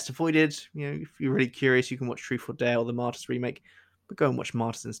 best avoided. If you're really curious, you can watch Truth or Dare or the Martyrs remake, but go and watch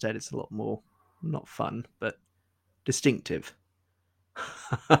Martyrs instead. It's a lot more, not fun, but distinctive.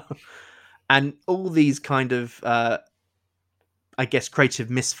 And all these kind of, creative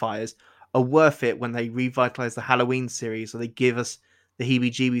misfires are worth it when they revitalize the Halloween series, or they give us the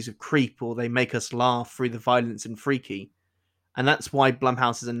heebie-jeebies of Creep, or they make us laugh through the violence in Freaky. And that's why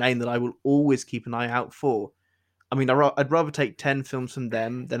Blumhouse is a name that I will always keep an eye out for. I mean, I'd rather take 10 films from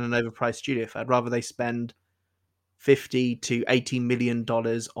them than an overpriced studio. I'd rather they spend $50 to $80 million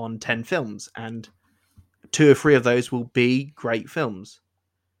on 10 films, and 2 or 3 of those will be great films.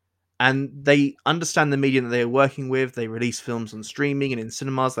 And they understand the medium that they are working with. They release films on streaming and in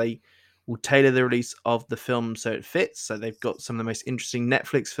cinemas. They will tailor the release of the film so it fits. So they've got some of the most interesting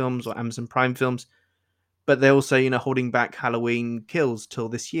Netflix films or Amazon Prime films, but they're also, holding back Halloween Kills till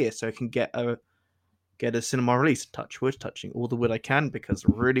this year, so it can get a cinema release. Touch wood, touching all the wood I can, because I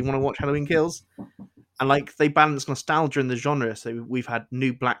really want to watch Halloween Kills. And they balance nostalgia in the genre. So we've had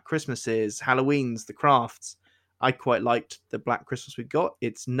new Black Christmases, Halloweens, The Crafts. I quite liked the Black Christmas we got.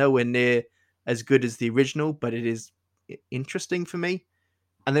 It's nowhere near as good as the original, but it is interesting for me.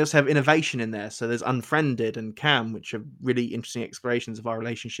 And they also have innovation in there. So there's Unfriended and Cam, which are really interesting explorations of our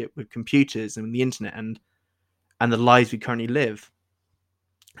relationship with computers and the internet and the lives we currently live.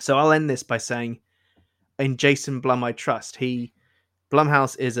 So I'll end this by saying, in Jason Blum I trust.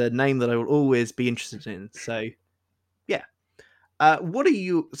 Blumhouse is a name that I will always be interested in. So, yeah.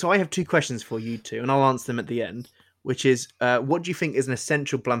 So I have 2 questions for you two, and I'll answer them at the end, which is, what do you think is an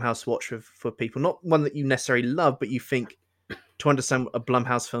essential Blumhouse watch for people? Not one that you necessarily love, but you think to understand what a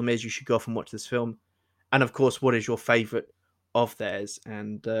Blumhouse film is, you should go off and watch this film. And of course, what is your favorite of theirs?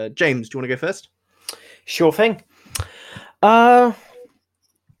 And James, do you want to go first? Sure thing.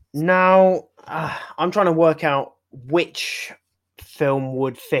 Now, I'm trying to work out which film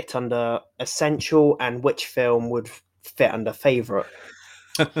would fit under essential and which film would fit under favorite,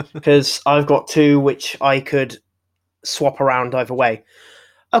 because I've got 2 which I could swap around either way.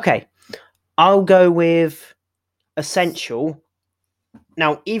 Okay, I'll go with essential.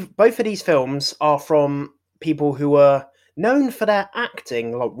 Now, both of these films are from people who were known for their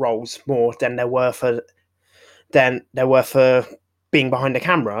acting roles more than they were for being behind the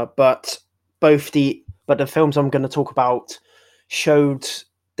camera, but the films I'm going to talk about showed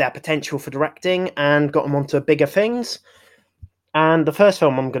their potential for directing and got them onto bigger things. And the first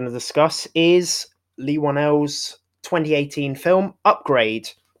film I'm going to discuss is Lee Whannell's 2018 film Upgrade.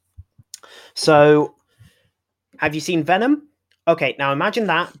 So, have you seen Venom? Okay, now imagine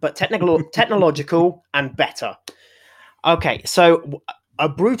that, but technological and better. Okay, so a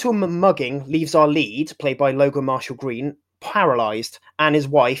brutal mugging leaves our lead, played by Logan Marshall Green, paralyzed, and his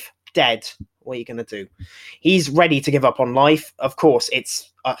wife dead. What are you going to do? He's ready to give up on life. Of course,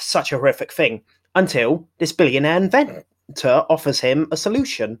 it's such a horrific thing, until this billionaire inventor offers him a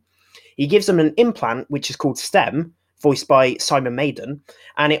solution. He gives him an implant, which is called STEM, voiced by Simon Maiden,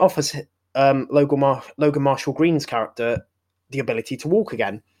 and it offers Logan Marshall Green's character the ability to walk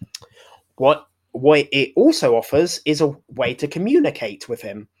again. What it also offers is a way to communicate with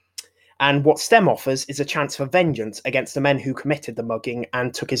him. And what STEM offers is a chance for vengeance against the men who committed the mugging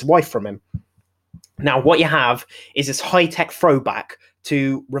and took his wife from him. Now, what you have is this high-tech throwback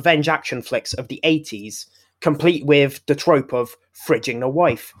to revenge action flicks of the 80s, complete with the trope of fridging the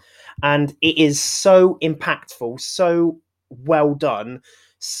wife. And it is so impactful, so well done,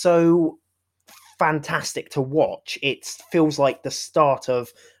 so fantastic to watch. It feels like the start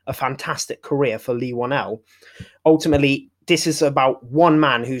of a fantastic career for Leigh Whannell. Ultimately, this is about one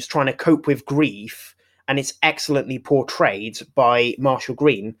man who's trying to cope with grief, and it's excellently portrayed by Marshall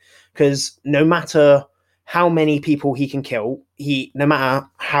Green, because no matter how many people he can kill, no matter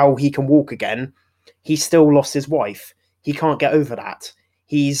how he can walk again, he still lost his wife. He can't get over that.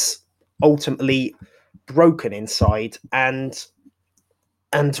 He's ultimately broken inside, and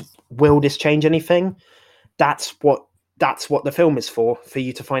will this change anything? That's what the film is for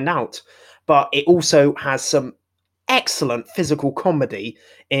you to find out. But it also has some excellent physical comedy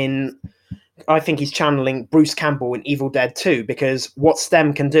in, I think he's channeling Bruce Campbell in Evil Dead 2, because what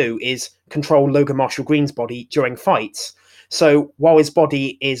STEM can do is control Logan Marshall Green's body during fights. So while his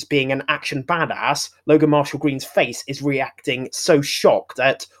body is being an action badass, Logan Marshall Green's face is reacting so shocked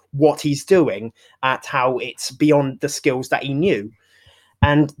at what he's doing, at how it's beyond the skills that he knew.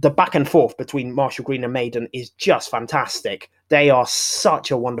 And the back and forth between Marshall Green and Maiden is just fantastic. They are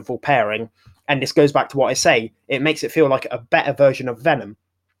such a wonderful pairing. And this goes back to what I say. It makes it feel like a better version of Venom,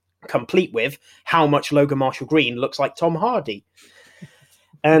 complete with how much Logan Marshall Green looks like Tom Hardy.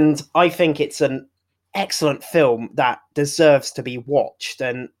 And I think it's an excellent film that deserves to be watched.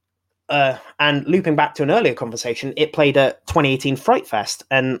 And looping back to an earlier conversation, it played at 2018 Fright Fest,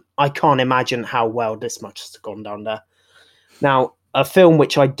 and I can't imagine how well this much has gone down there. Now, a film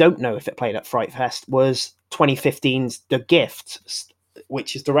which I don't know if it played at Fright Fest was 2015's The Gift,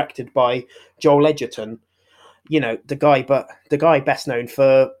 which is directed by Joel Edgerton. You know, the guy best known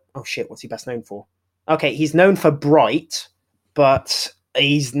for... Oh shit, what's he best known for? Okay, he's known for Bright, but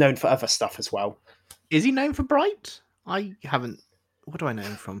he's known for other stuff as well. Is he known for Bright? I haven't... What do I know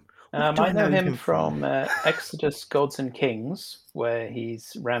him from? I know him from Exodus, Gods and Kings, where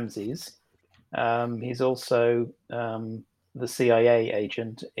he's Ramses. He's also the CIA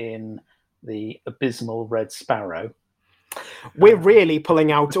agent in the abysmal Red Sparrow. We're really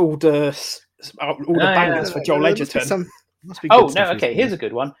pulling out all the bangers for Joel Edgerton. Here's a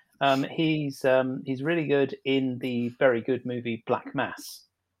good one. He's really good in the very good movie Black Mass,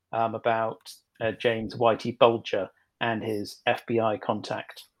 about James Whitey Bulger and his FBI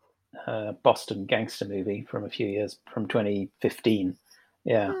contact, Boston gangster movie from a few years, from 2015.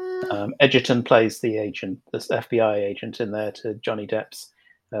 Yeah, Edgerton plays the agent, this FBI agent in there to Johnny Depp's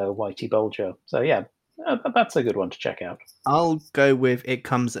Whitey Bulger. So yeah, that's a good one to check out. I'll go with It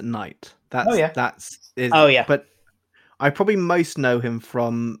Comes at Night. But I probably most know him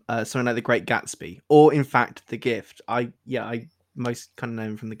from something like The Great Gatsby, or in fact The Gift. I most kind of know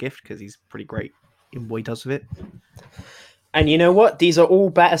him from The Gift because he's pretty great in what he does with it. And you know what? These are all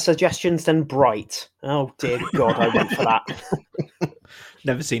better suggestions than Bright. Oh dear God, I went for that.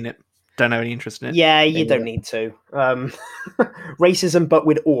 Never seen it. Don't have any interest in it. Yeah, you don't need to. Racism, but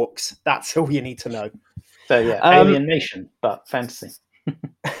with orcs. That's all you need to know. So yeah, Alien Nation, but fantasy.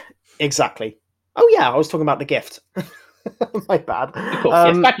 Exactly. Oh yeah, I was talking about The Gift. My bad.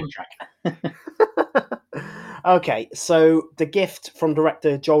 Yes, back on track. Okay, so The Gift from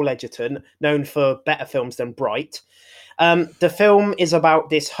director Joel Edgerton, known for better films than Bright. The film is about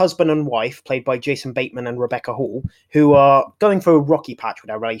this husband and wife, played by Jason Bateman and Rebecca Hall, who are going through a rocky patch with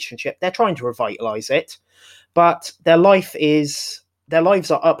their relationship. They're trying to revitalize it, but their lives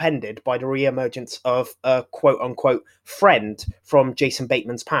are upended by the re-emergence of a quote-unquote friend from Jason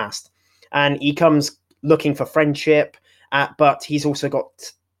Bateman's past. And he comes looking for friendship, but he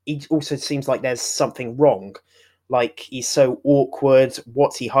also seems like there's something wrong. Like, he's so awkward,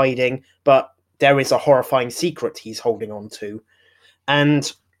 what's he hiding? But there is a horrifying secret he's holding on to. And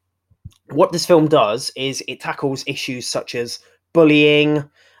what this film does is it tackles issues such as bullying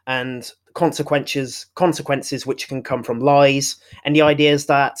and consequences which can come from lies, and the idea is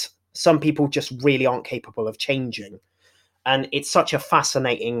that some people just really aren't capable of changing. And it's such a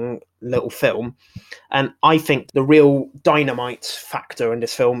fascinating little film. And I think the real dynamite factor in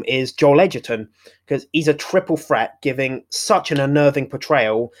this film is Joel Edgerton, because he's a triple threat, giving such an unnerving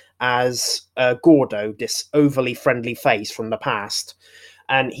portrayal as Gordo, this overly friendly face from the past.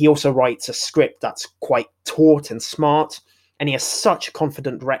 And he also writes a script that's quite taut and smart, and he has such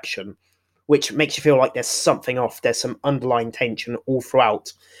confident direction, which makes you feel like there's something off. There's some underlying tension all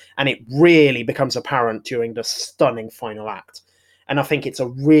throughout. And it really becomes apparent during the stunning final act. And I think it's a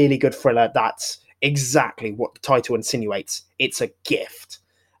really good thriller. That's exactly what the title insinuates. It's a gift.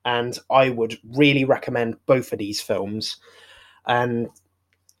 And I would really recommend both of these films. And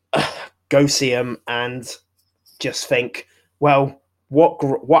go see them and just think, well,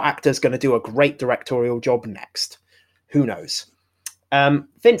 what actor's going to do a great directorial job next? Who knows?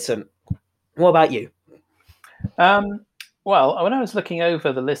 Vincent, what about you? Well, when I was looking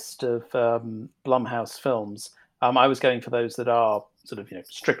over the list of Blumhouse films, I was going for those that are sort of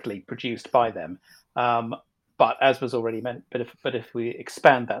strictly produced by them. But as was already meant, but if we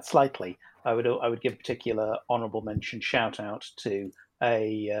expand that slightly, I would give a particular honourable mention shout out to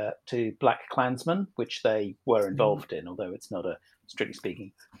Black Klansman, which they were involved in, although it's not a strictly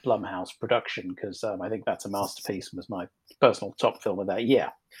speaking Blumhouse production, because I think that's a masterpiece and was my personal top film of that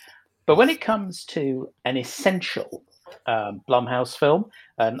year. But when it comes to an essential Blumhouse film,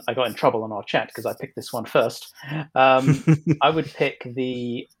 and I got in trouble on our chat because I picked this one first, I would pick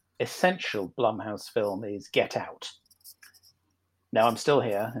the essential Blumhouse film is Get Out. Now I'm still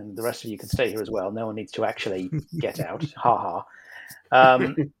here, and the rest of you can stay here as well. No one needs to actually get out. Ha ha.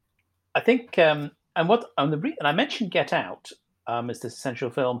 I think, and I mentioned Get Out as this essential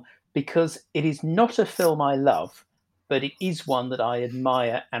film because it is not a film I love, but it is one that I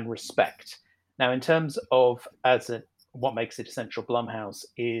admire and respect. Now, in terms of what makes it essential Blumhouse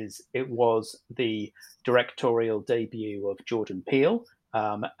is it was the directorial debut of Jordan Peele,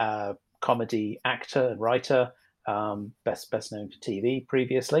 a comedy actor and writer, best known for TV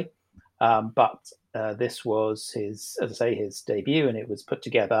previously. But this was his debut, and it was put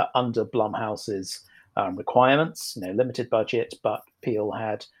together under Blumhouse's requirements. Limited budget, but Peele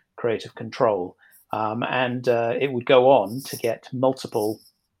had creative control, and it would go on to get multiple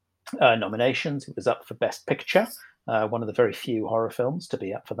nominations. It was up for Best Picture, one of the very few horror films to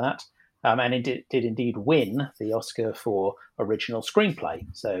be up for that. And it did indeed win the Oscar for Original Screenplay.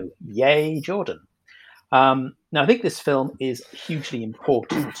 So, yay, Jordan. Now, I think this film is hugely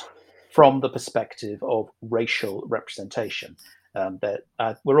important from the perspective of racial representation.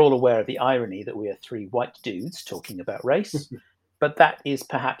 We're all aware of the irony that we are three white dudes talking about race, but that is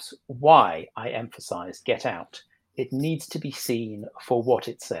perhaps why I emphasize Get Out. It needs to be seen for what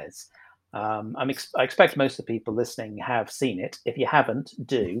it says. I expect most of the people listening have seen it. If you haven't,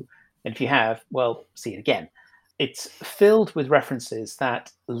 do. And if you have, well, see it again. It's filled with references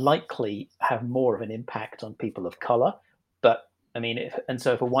that likely have more of an impact on people of color. But I mean, if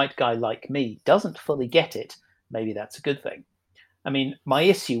a white guy like me doesn't fully get it, maybe that's a good thing. I mean, my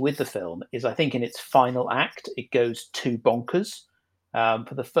issue with the film is I think in its final act, it goes too bonkers.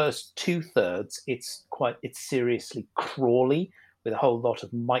 For the first 2/3, it's seriously crawly with a whole lot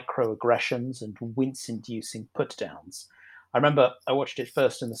of microaggressions and wince-inducing put-downs. I remember I watched it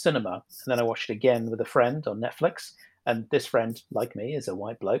first in the cinema, and then I watched it again with a friend on Netflix. And this friend, like me, is a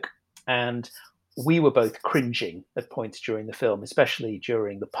white bloke. And we were both cringing at points during the film, especially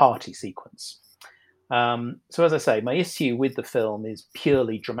during the party sequence. So as I say, my issue with the film is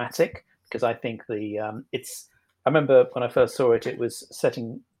purely dramatic, because I think I remember when I first saw it, it was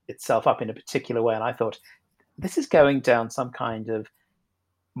setting itself up in a particular way. And I thought, this is going down some kind of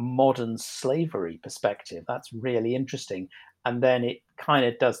modern slavery perspective. That's really interesting. And then it kind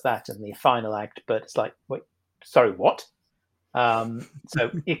of does that in the final act, but it's like, wait, sorry, what?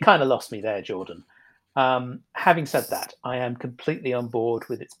 So it kind of lost me there, Jordan. Having said that, I am completely on board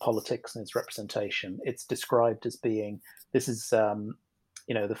with its politics and its representation. It's described as being, this is,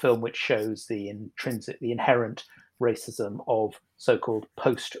 the film which shows the inherent racism of so-called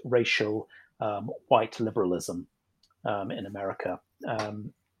post-racial white liberalism in America.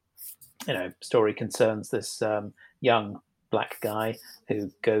 Story concerns this young black guy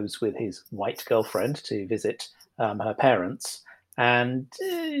who goes with his white girlfriend to visit her parents. And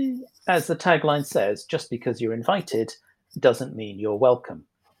as the tagline says, just because you're invited doesn't mean you're welcome.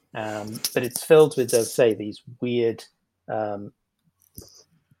 But it's filled with, as I say, these weird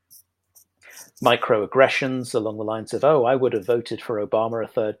microaggressions along the lines of, oh, I would have voted for Obama a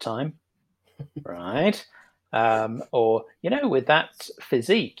third time. Right. Or, with that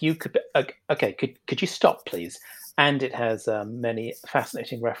physique, you could, okay, could you stop, please? And it has many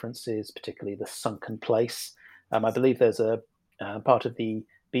fascinating references, particularly the sunken place. I believe there's a part of the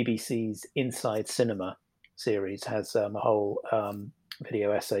BBC's Inside Cinema series has a whole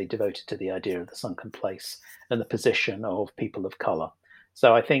video essay devoted to the idea of the sunken place and the position of people of color.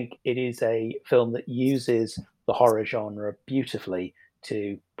 So I think it is a film that uses the horror genre beautifully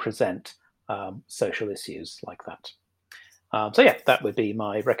to present social issues like that. So yeah, that would be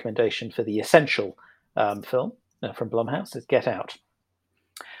my recommendation for the essential film from Blumhouse, is Get Out.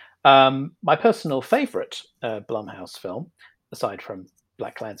 My personal favourite Blumhouse film, aside from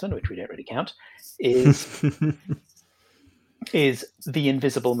BlacKkKlansman, which we don't really count, is The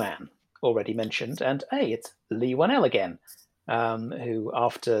Invisible Man, already mentioned. And hey, it's Leigh Whannell again, who,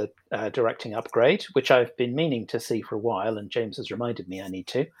 after directing Upgrade, which I've been meaning to see for a while, and James has reminded me I need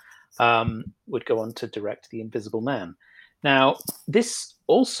to, would go on to direct The Invisible Man. Now, this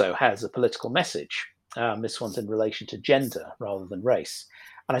also has a political message. This one's in relation to gender rather than race.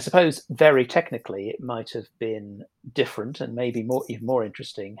 And I suppose very technically it might have been different and maybe even more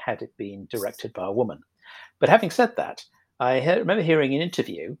interesting had it been directed by a woman. But having said that, I remember hearing an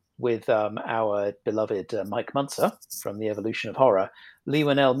interview with our beloved Mike Munzer from The Evolution of Horror. Leigh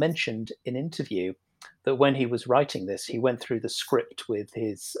Whannell mentioned in an interview that when he was writing this, he went through the script with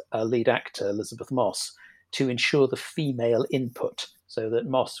his lead actor, Elizabeth Moss, to ensure the female input, so that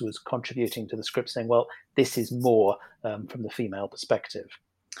Moss was contributing to the script saying, well, this is more from the female perspective.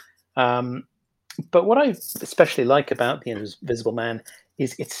 But what I especially like about The Invisible Man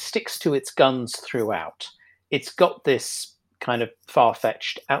is it sticks to its guns throughout. It's got this kind of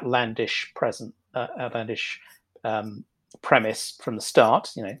far-fetched, outlandish premise from the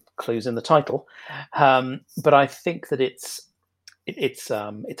start, clues in the title. But I think that its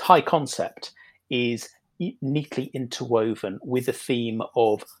high concept is neatly interwoven with the theme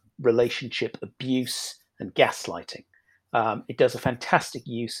of relationship abuse and gaslighting. It does a fantastic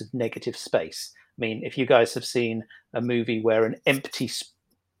use of negative space. I mean, if you guys have seen a movie where an empty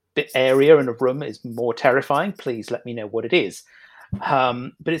area in a room is more terrifying, please let me know what it is.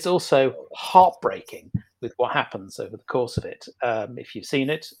 But it's also heartbreaking with what happens over the course of it. If you've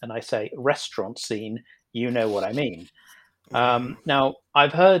seen it, and I say restaurant scene, you know what I mean. Now,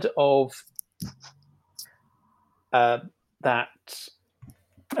 I've heard of that,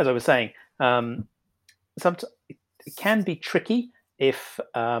 as I was saying, it can be tricky if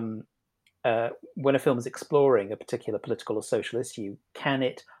when a film is exploring a particular political or social issue, can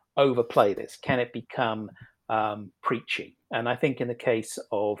it overplay this? Can it become preachy? And I think in the case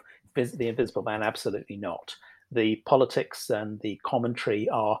of The Invisible Man, absolutely not. The politics and the commentary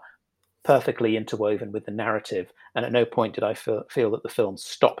are perfectly interwoven with the narrative, and at no point did I feel that the film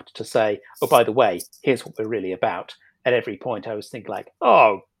stopped to say, oh, by the way, here's what we're really about. At every point I was thinking like,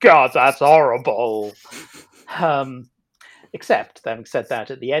 oh God, that's horrible. Except, having said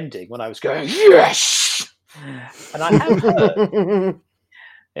that, at the ending, when I was going, yes! And I have heard,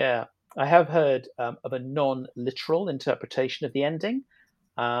 I have heard of a non-literal interpretation of the ending.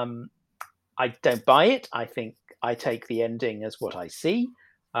 I don't buy it. I think I take the ending as what I see.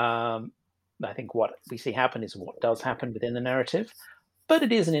 I think what we see happen is what does happen within the narrative, but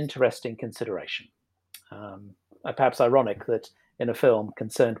it is an interesting consideration. Perhaps ironic that in a film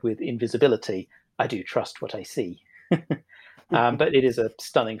concerned with invisibility, I do trust what I see. But it is a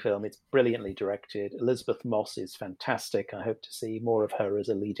stunning film. It's brilliantly directed. Elizabeth Moss is fantastic. I hope to see more of her as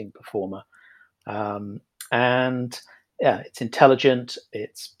a leading performer. And yeah, it's intelligent,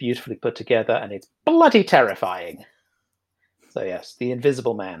 it's beautifully put together, and it's bloody terrifying. So yes, The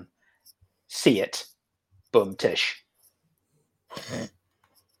Invisible Man. See it. Boom tish.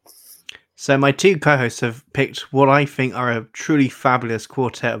 So my two co-hosts have picked what I think are a truly fabulous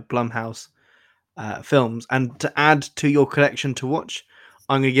quartet of Blumhouse films, and to add to your collection to watch,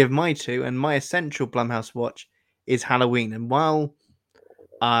 I'm going to give my two, and my essential Blumhouse watch is Halloween. And while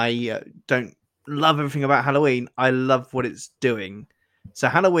I don't love everything about Halloween, I love what it's doing. So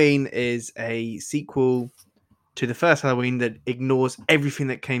Halloween is a sequel to the first Halloween that ignores everything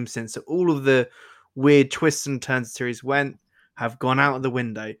that came since. So all of the weird twists and turns the series have gone out of the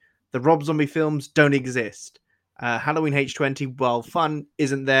window. The Rob Zombie films don't exist. Halloween H20, while fun,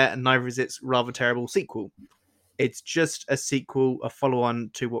 isn't there, and neither is its rather terrible sequel. It's just a sequel, a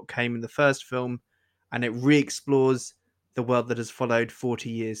follow-on to what came in the first film, and it re-explores the world that has followed 40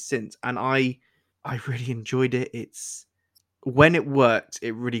 years since. And I really enjoyed it. It's when it worked,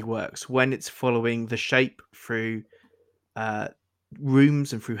 it really works. When it's following the shape through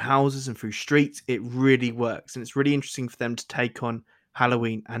rooms and through houses and through streets, it really works. And it's really interesting for them to take on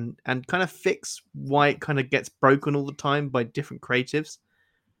Halloween and kind of fix why it kind of gets broken all the time by different creatives.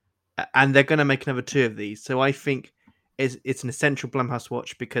 And they're going to make another 2 of these. So I think it's an essential Blumhouse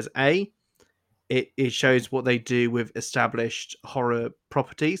watch because it shows what they do with established horror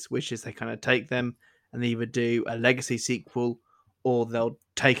properties, which is they kind of take them and they either do a legacy sequel or they'll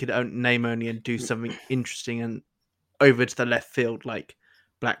take it name only and do something interesting and over to the left field, like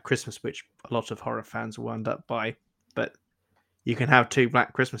Black Christmas, which a lot of horror fans will end up by. But you can have 2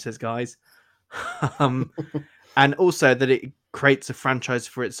 Black Christmases, guys. And also that it creates a franchise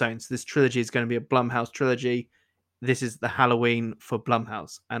for its own. So this trilogy is going to be a Blumhouse trilogy. This is the Halloween for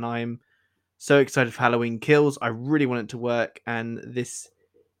Blumhouse. And I'm so excited for Halloween Kills. I really want it to work. And this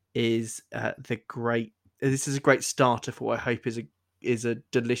is this is a great starter for what I hope is a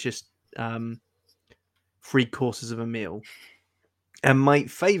delicious 3 courses of a meal. And my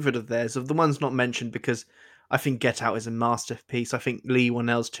favourite of theirs, of the ones not mentioned, because I think Get Out is a masterpiece. I think Leigh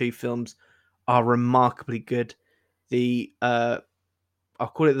Whannell's 2 films are remarkably good. I'll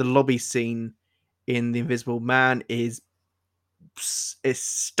call it the lobby scene in The Invisible Man is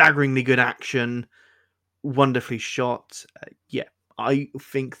staggeringly good action, wonderfully shot. I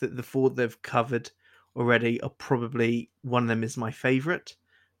think that the 4 they've covered already are probably, one of them is my favourite.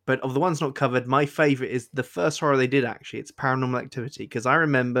 But of the ones not covered, my favourite is the first horror they did, actually. It's Paranormal Activity, because I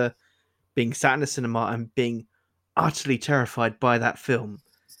remember being sat in a cinema and being utterly terrified by that film.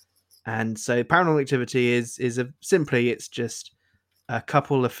 And so Paranormal Activity is simply, it's just a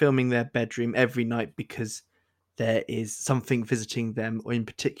couple are filming their bedroom every night because there is something visiting them, or in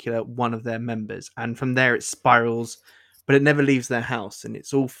particular, one of their members. And from there it spirals, but it never leaves their house. And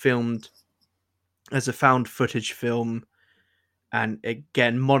it's all filmed as a found footage film. And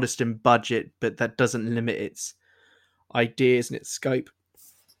again, modest in budget, but that doesn't limit its ideas and its scope.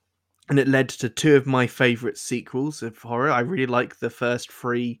 And it led to 2 of my favourite sequels of horror. I really like the first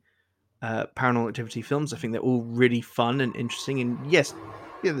 3 Paranormal Activity films. I think they're all really fun and interesting. And yes,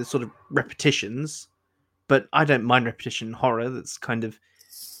 there's sort of repetitions, but I don't mind repetition in horror. That's kind of,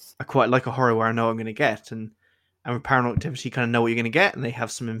 I quite like a horror where I know what I'm going to get. And with Paranormal Activity, you kind of know what you're going to get. And they have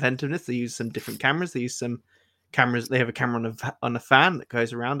some inventiveness. They use some different cameras. They use some cameras. They have a camera on a fan that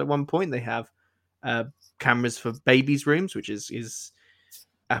goes around at one point. They have cameras for babies' rooms, which is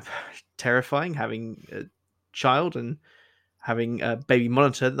terrifying, having a child and having a baby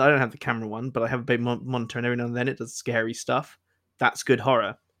monitor. I don't have the camera one, but I have a baby monitor, and every now and then it does scary stuff. That's good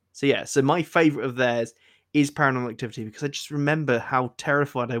horror. So yeah, so my favourite of theirs is Paranormal Activity, because I just remember how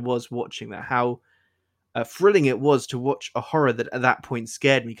terrified I was watching that, how thrilling it was to watch a horror that at that point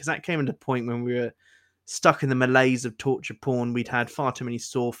scared me, because that came at a point when we were stuck in the malaise of torture porn. We'd had far too many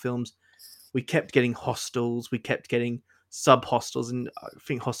Saw films. We kept getting Hostels. We kept getting sub-Hostels, and I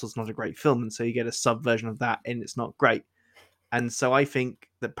think Hostel's not a great film, and so you get a sub version of that, and it's not great. And so I think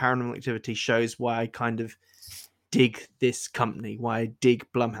that Paranormal Activity shows why I kind of dig this company, why I dig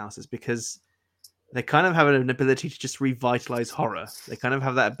Blumhouse, is because they kind of have an ability to just revitalize horror. They kind of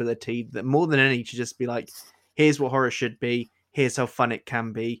have that ability that more than any to just be like, here's what horror should be, here's how fun it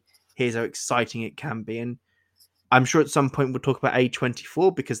can be, here's how exciting it can be. And I'm sure at some point we'll talk about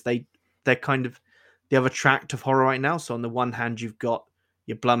A24, because they're kind of the other tract of horror right now. So on the one hand, you've got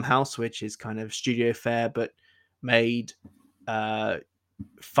your Blumhouse, which is kind of studio fare, but made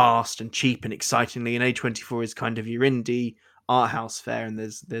fast and cheap and excitingly, and A24 is kind of your indie art house fare, and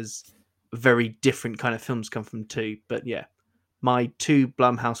there's very different kind of films come from too. But yeah, my 2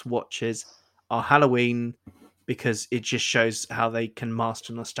 Blumhouse watches are Halloween, because it just shows how they can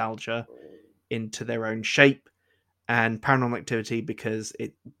master nostalgia into their own shape, and Paranormal Activity, because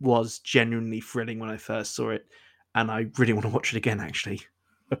it was genuinely thrilling when I first saw it, and I really want to watch it again, actually.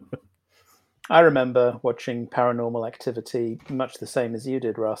 I remember watching Paranormal Activity much the same as you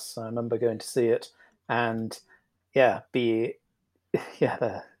did, Russ. I remember going to see it and being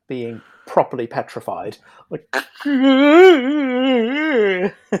properly petrified. Like,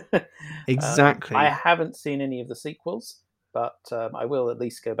 exactly. I haven't seen any of the sequels, but I will at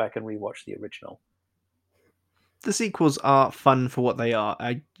least go back and rewatch the original. The sequels are fun for what they are.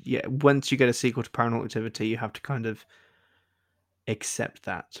 Once you get a sequel to Paranormal Activity, you have to kind of accept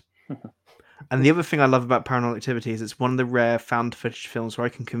that. And the other thing I love about Paranormal Activity is it's one of the rare found footage films where I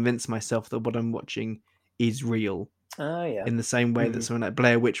can convince myself that what I'm watching is real. Oh, yeah. In the same way that something like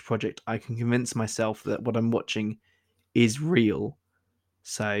Blair Witch Project, I can convince myself that what I'm watching is real.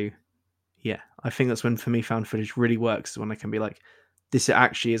 So, yeah, I think that's when, for me, found footage really works, is when I can be like, this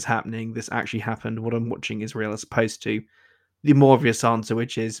actually is happening, this actually happened, what I'm watching is real, as opposed to the more obvious answer,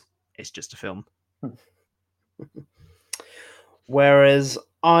 which is, it's just a film. Whereas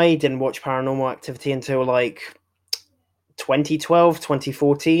I didn't watch Paranormal Activity until like 2012,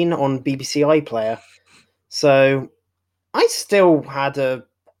 2014 on BBC iPlayer. So I still had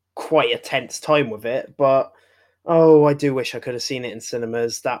quite a tense time with it, but I do wish I could have seen it in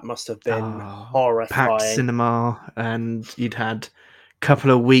cinemas. That must have been Packed horrifying. cinema, and you'd had a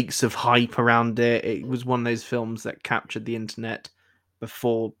couple of weeks of hype around it. It was one of those films that captured the internet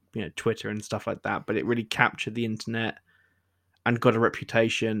before, Twitter and stuff like that, but it really captured the internet and got a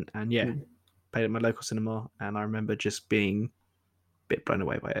reputation. And played at my local cinema, and I remember just being a bit blown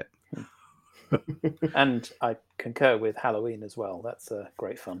away by it. And I concur with Halloween as well. That's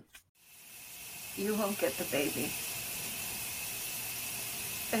great fun. You won't get the baby.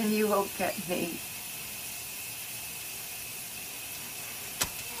 And you won't get me.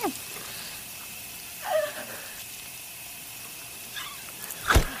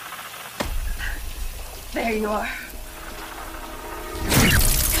 There you are.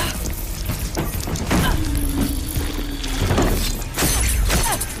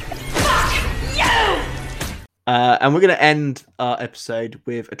 And we're going to end our episode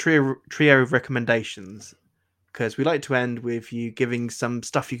with a trio of recommendations, because we like to end with you giving some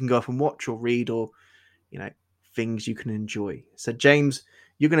stuff you can go off and watch or read, or things you can enjoy. So James,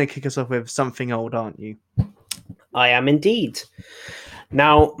 you're going to kick us off with Something Old, aren't you? I am indeed.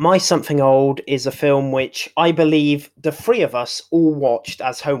 Now, my Something Old is a film which I believe the three of us all watched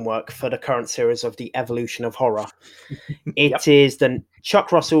as homework for the current series of The Evolution of Horror. It is the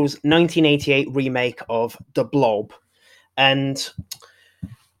Chuck Russell's 1988 remake of The Blob. And,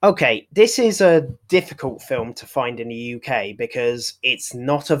 okay, this is a difficult film to find in the UK because it's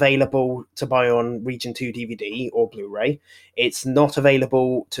not available to buy on Region 2 DVD or Blu-ray. It's not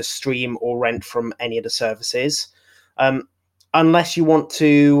available to stream or rent from any of the services. Unless you want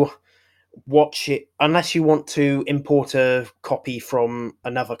to watch it, unless you want to import a copy from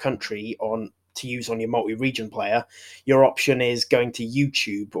another country to use on your multi-region player, your option is going to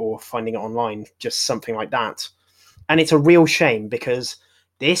YouTube or finding it online, just something like that. And it's a real shame because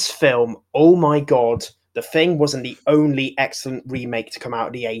this film, oh my God, The Thing wasn't the only excellent remake to come out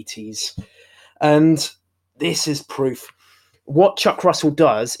of the 80s. And this is proof. What Chuck Russell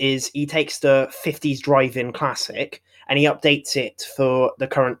does is he takes the 50s drive-in classic and he updates it for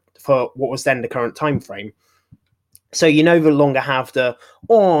what was then the current time frame. So you no longer have the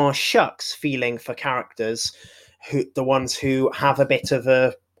shucks feeling for characters, the ones who have a bit of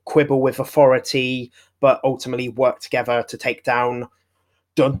a quibble with authority, but ultimately work together to take down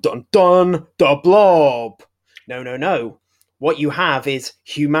the Blob. No. What you have is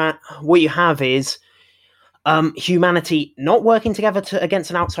humanity not working together against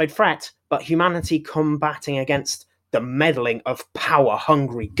an outside threat, but humanity combating against the meddling of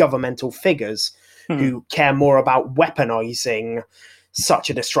power-hungry governmental figures who care more about weaponizing such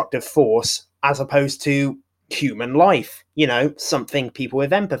a destructive force as opposed to human life, something people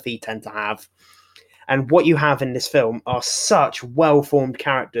with empathy tend to have. And what you have in this film are such well-formed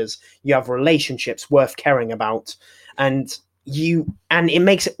characters. You have relationships worth caring about, and it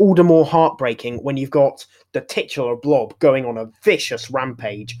makes it all the more heartbreaking when you've got the titular Blob going on a vicious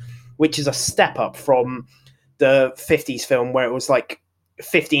rampage, which is a step up from the 50s film where it was like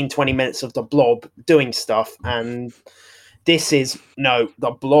 15-20 minutes of the Blob doing stuff. And this is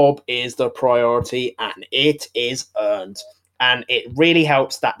the Blob is the priority, and it is earned. And it really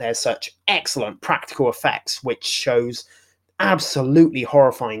helps that there's such excellent practical effects, which shows absolutely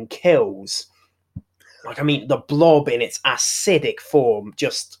horrifying kills. The Blob in its acidic form,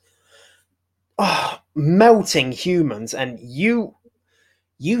 just melting humans, and you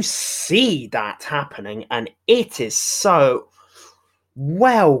see that happening, and it is so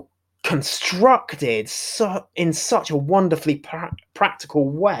well constructed, in such a wonderfully practical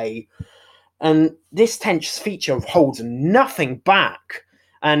way. And this tense feature holds nothing back.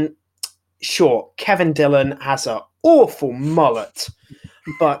 And sure, Kevin Dillon has an awful mullet,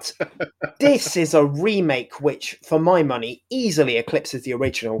 but this is a remake which, for my money, easily eclipses the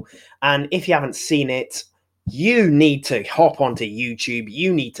original. And if you haven't seen it, you need to hop onto YouTube.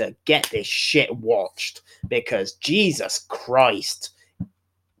 You need to get this shit watched, because Jesus Christ,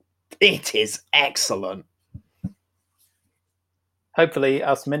 it is excellent. Hopefully,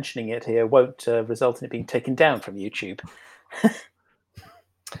 us mentioning it here won't result in it being taken down from YouTube.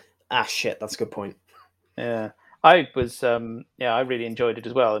 Shit, that's a good point. Yeah, I was. I really enjoyed it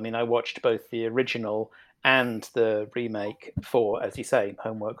as well. I watched both the original and the remake for, as you say,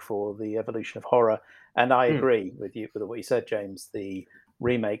 homework for The Evolution of Horror. And I agree with what you said, James. The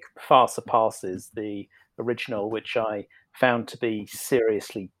remake far surpasses the original, which I found to be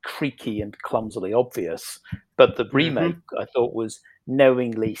seriously creaky and clumsily obvious. But the remake, I thought, was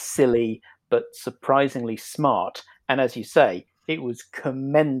knowingly silly but surprisingly smart, And as you say, it was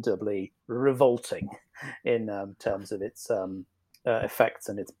commendably revolting in terms of its effects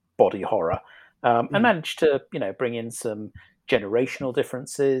and its body horror, and managed to, bring in some generational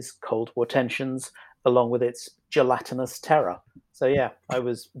differences, Cold War tensions, along with its gelatinous terror. So yeah, I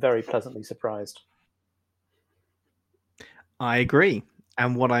was very pleasantly surprised. I agree.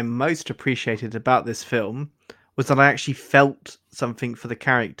 And what I most appreciated about this film was that I actually felt something for the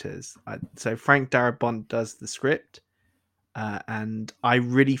characters. So Frank Darabont does the script, and I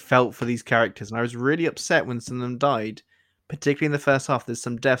really felt for these characters, and I was really upset when some of them died, particularly in the first half. There's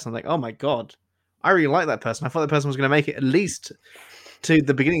some deaths. I'm like, oh my god, I really like that person. I thought that person was going to make it at least to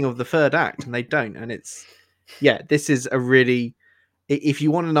the beginning of the third act, and they don't. And this is a really, if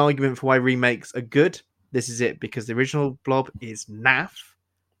you want an argument for why remakes are good, this is it, because the original Blob is naff.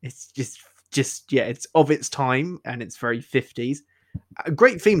 It's just it's of its time, and it's very 50s. A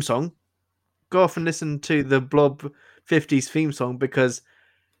great theme song. Go off and listen to the Blob 50s theme song, because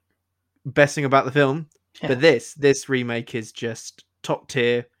best thing about the film. Yeah. But this remake is just top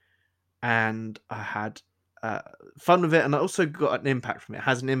tier, and I had fun with it, and I also got an impact from it. It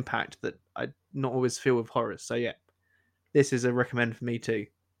has an impact that I not always feel with horror. So yeah, this is a recommend for me too.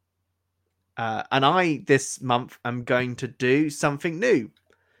 And I this month am going to do something new.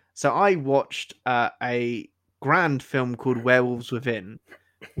 So I watched a grand film called Werewolves Within,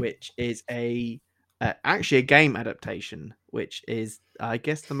 which is actually a game adaptation, which is, I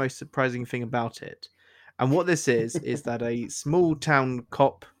guess, the most surprising thing about it. And what this is that a small town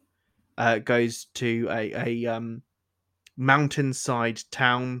cop goes to a mountainside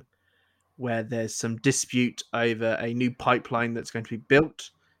town where there's some dispute over a new pipeline that's going to be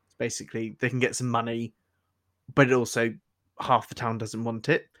built. Basically, they can get some money, but it also, half the town doesn't want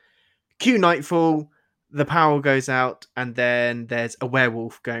it. Cue nightfall, the power goes out, and then there's a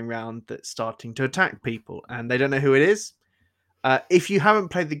werewolf going around that's starting to attack people, and they don't know who it is. If you haven't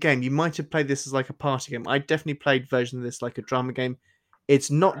played the game, you might have played this as like a party game. I definitely played version of this like a drama game.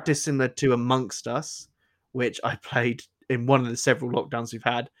 It's not dissimilar to Amongst Us, which I played in one of the several lockdowns we've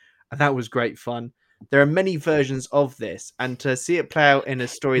had, and that was great fun. There are many versions of this, and to see it play out in a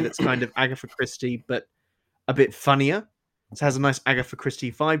story that's kind of Agatha Christie, but a bit funnier. It has a nice Agatha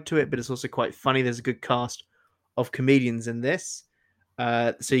Christie vibe to it, but it's also quite funny. There's a good cast of comedians in this.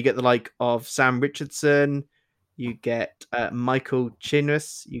 So you get the like of Sam Richardson, you get Michael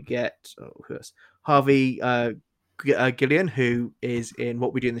Chinus, you get Harvey Gillian, who is in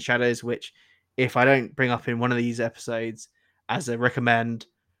What We Do in the Shadows, which, if I don't bring up in one of these episodes as a recommend,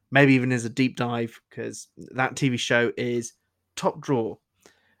 maybe even as a deep dive, because that TV show is top drawer.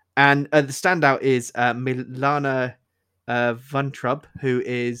 And the standout is Milana Vantrub, who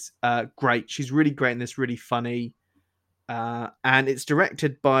is great. She's really great in this, really funny. And it's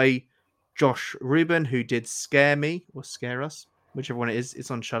directed by Josh Rubin, who did Scare Me or Scare Us, whichever one it is.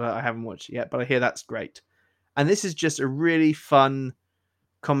 It's on Shudder. I haven't watched it yet, but I hear that's great. And this is just a really fun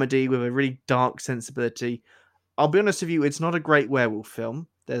comedy with a really dark sensibility. I'll be honest with you, it's not a great werewolf film.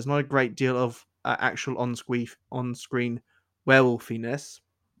 There's not a great deal of actual on-screen werewolfiness.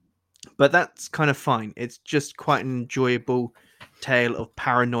 But that's kind of fine. It's just quite an enjoyable tale of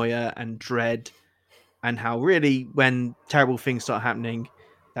paranoia and dread, and how really, when terrible things start happening,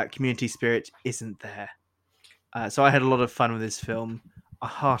 that community spirit isn't there. So I had a lot of fun with this film. I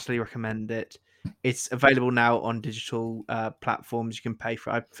heartily recommend it. It's available now on digital platforms. You can pay for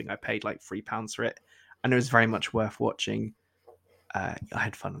it. I think I paid like £3 for it, and it was very much worth watching. I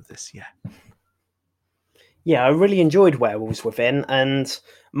had fun with this, yeah. Yeah, I really enjoyed Werewolves Within, and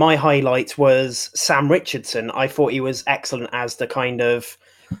my highlight was Sam Richardson. I thought he was excellent as the kind of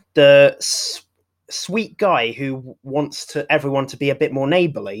the sweet guy who wants everyone to be a bit more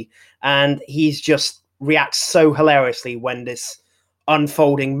neighborly, and he's just reacts so hilariously when this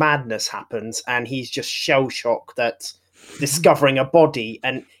unfolding madness happens, and he's just shell-shocked at discovering a body,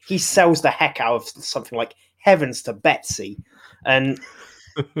 and he sells the heck out of something like Heavens to Betsy, and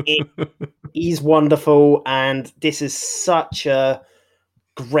he's wonderful, and this is such a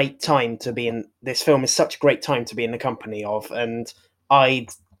great time to be in. This film is such a great time to be in the company of, and I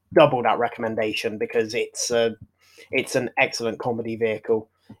double that recommendation because it's an excellent comedy vehicle.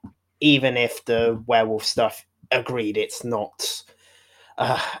 Even if the werewolf stuff, agreed, it's not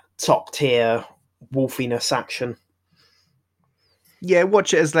top tier wolfiness action. Yeah,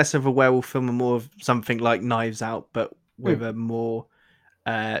 watch it as less of a werewolf film and more of something like Knives Out, but with a more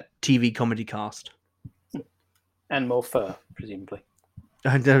TV comedy cast. And more fur, presumably.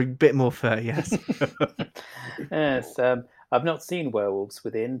 And a bit more fur, yes. Yes. I've not seen Werewolves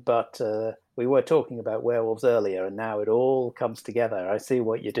Within, but we were talking about werewolves earlier, and now it all comes together. I see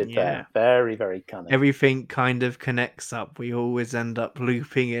what you did there. Very, very cunning. Everything kind of connects up. We always end up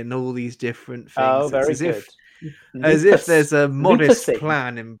looping in all these different things. Oh, very good. As if there's a modest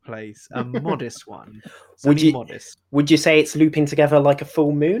plan in place, a modest one. Modest. Would you say it's looping together like a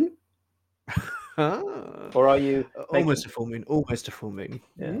full moon? Or are you almost a full moon? Almost a full moon.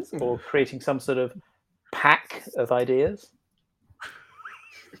 Yes. Or creating some sort of pack of ideas?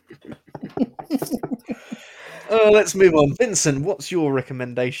 Let's move on. Vincent, what's your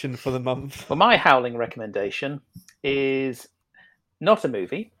recommendation for the month? Well, my howling recommendation is not a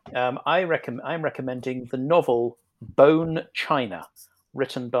movie. I'm recommending the novel Bone China,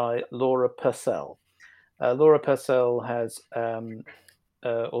 written by Laura Purcell. Laura Purcell has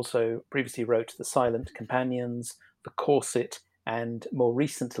also previously wrote The Silent Companions, The Corset, and more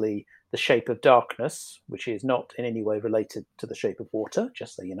recently, The Shape of Darkness, which is not in any way related to The Shape of Water,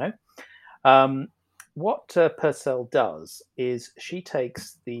 just so you know. What Purcell does is she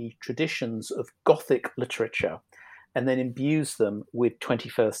takes the traditions of Gothic literature and then imbues them with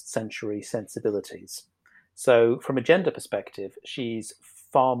 21st century sensibilities. So from a gender perspective, she's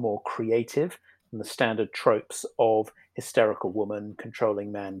far more creative than the standard tropes of hysterical woman,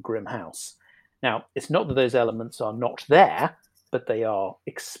 controlling man, grim house. Now, it's not that those elements are not there, but they are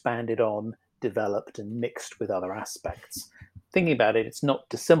expanded on, developed, and mixed with other aspects. Thinking about it, it's not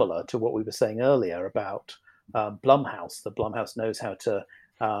dissimilar to what we were saying earlier about Blumhouse. The Blumhouse knows how to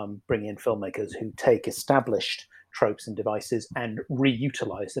bring in filmmakers who take established tropes and devices and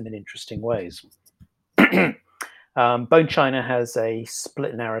reutilize them in interesting ways. Bone China has a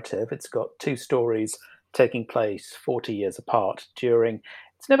split narrative. It's got two stories taking place 40 years apart during,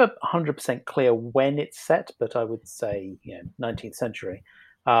 it's never 100% clear when it's set, but I would say 19th century.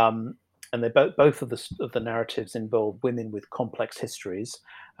 And they both of the narratives involve women with complex histories.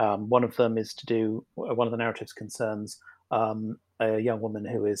 One of the narratives concerns a young woman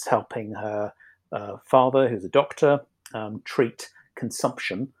who is helping her father, who's a doctor, treat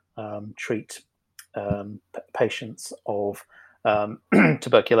consumption, treat patients of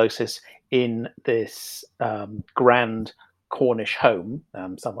tuberculosis in this grand Cornish home,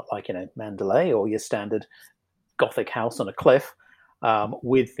 somewhat like Mandalay or your standard Gothic house on a cliff,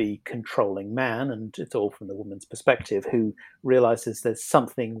 with the controlling man, and it's all from the woman's perspective, who realizes there's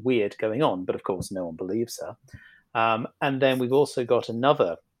something weird going on, but of course no one believes her. And then we've also got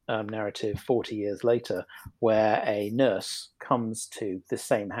another narrative 40 years later where a nurse comes to the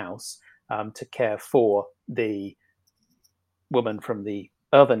same house to care for the woman from the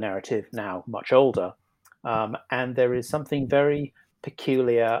other narrative, now much older. And there is something very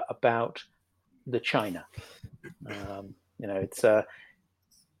peculiar about the china. It's a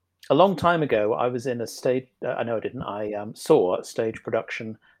long time ago, I was in a stage, I know I didn't, I saw a stage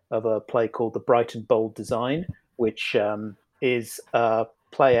production of a play called The Bright and Bold Design, which is a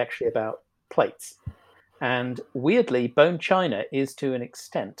play actually about plates. And weirdly, Bone China is to an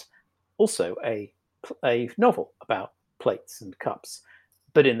extent also a novel about plates and cups,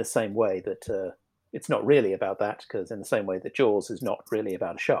 but in the same way that it's not really about that, because in the same way that Jaws is not really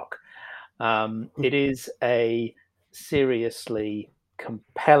about a shark. It is a seriously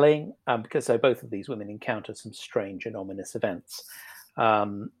compelling, because both of these women encounter some strange and ominous events.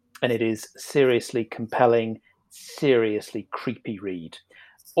 And it is seriously compelling, seriously creepy read.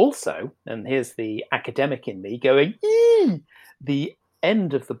 Also, and here's the academic in me going, the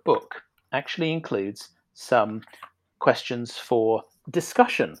end of the book actually includes some questions for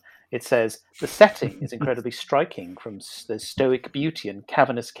discussion. It says, the setting is incredibly striking, from the stoic beauty and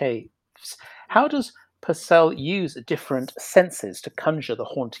cavernous caves. How does Purcell use different senses to conjure the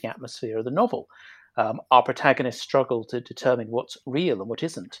haunting atmosphere of the novel? Our protagonists struggle to determine what's real and what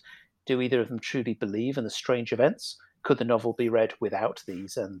isn't. Do either of them truly believe in the strange events? Could the novel be read without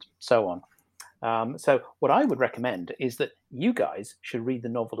these? And so on. So what I would recommend is that you guys should read the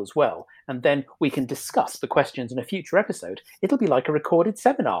novel as well, and then we can discuss the questions in a future episode. It'll be like a recorded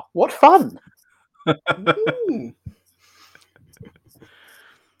seminar. What fun!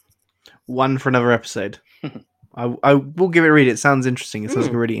 One for another episode. I will give it a read. It sounds interesting. It sounds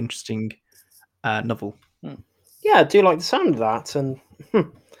like a really interesting novel. Yeah, I do like the sound of that. And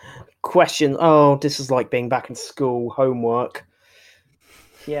question, this is like being back in school, homework.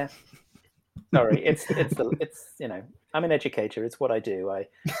 Yeah. Sorry, it's I'm an educator. It's what I do.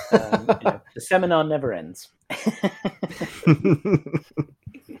 The seminar never ends.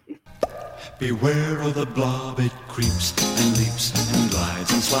 Beware of the blob, it creeps and leaps and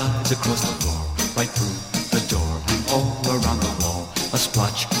glides and slides across the floor, right through the door and all around the wall. A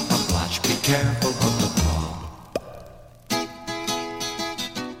splotch, be careful of the blob.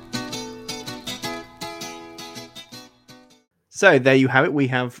 So there you have it. We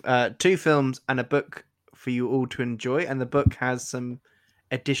have 2 films and a book for you all to enjoy, and the book has some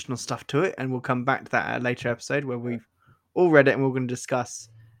additional stuff to it, and we'll come back to that at a later episode where we've all read it and we're going to discuss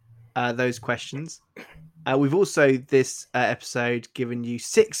those questions. We've also this episode given you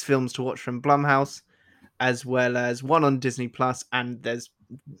 6 films to watch from Blumhouse, as well as 1 on Disney Plus, and there's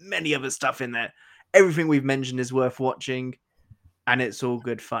many other stuff in there. Everything we've mentioned is worth watching, and it's all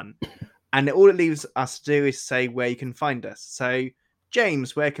good fun. And all it leaves us to do is say where you can find us. So,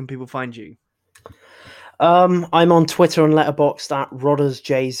 James, where can people find you? I'm on Twitter and Letterboxd at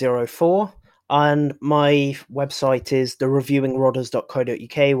roddersj04. And my website is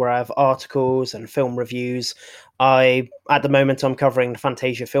thereviewingrodders.co.uk, where I have articles and film reviews. At the moment, I'm covering the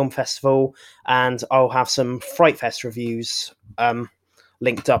Fantasia Film Festival, and I'll have some Fright Fest reviews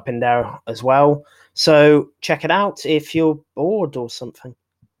linked up in there as well. So check it out if you're bored or something.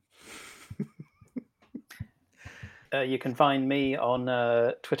 You can find me on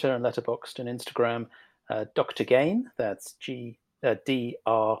Twitter and Letterboxd and Instagram, Dr. Gain. That's DRGAINE.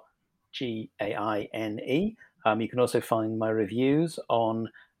 You can also find my reviews on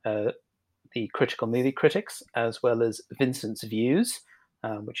the Critical Movie Critics, as well as Vincent's Views,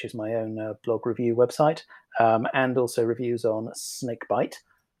 which is my own blog review website, and also reviews on Snakebite.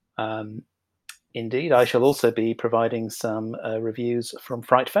 Indeed, I shall also be providing some reviews from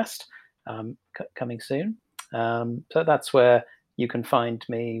Fright Fest coming soon. So that's where you can find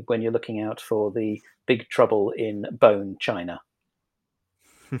me when you're looking out for the Big Trouble in Bone, China.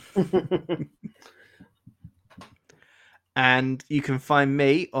 And you can find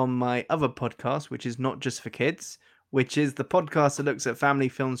me on my other podcast, which is Not Just for Kids, which is the podcast that looks at family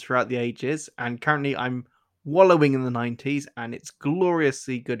films throughout the ages. And currently I'm wallowing in the 90s, and it's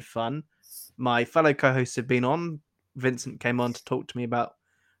gloriously good fun. My fellow co-hosts have been on. Vincent came on to talk to me about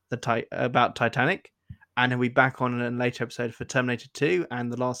about Titanic, and he'll be back on in a later episode for Terminator 2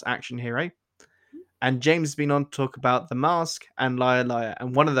 and The Last Action Hero. And James has been on to talk about The Mask and Liar Liar,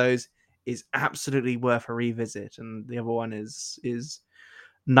 and one of those is absolutely worth a revisit, and the other one is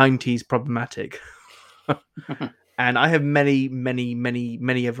 90s problematic. And I have many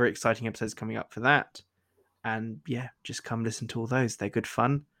other exciting episodes coming up for that. And yeah, just come listen to all those. They're good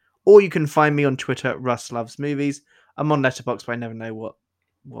fun. Or you can find me on Twitter at Russ Loves Movies. I'm on Letterboxd, but I never know what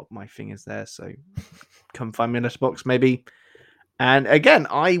my thing is there. So come find me on Letterboxd maybe. And again,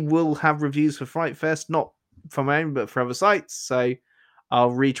 I will have reviews for Fright Fest, not for my own, but for other sites. So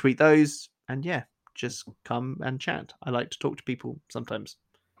I'll retweet those. And yeah, just come and chat. I like to talk to people sometimes.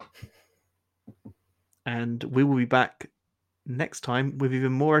 And we will be back next time with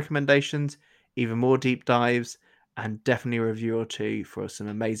even more recommendations, even more deep dives, and definitely a review or two for some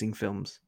amazing films.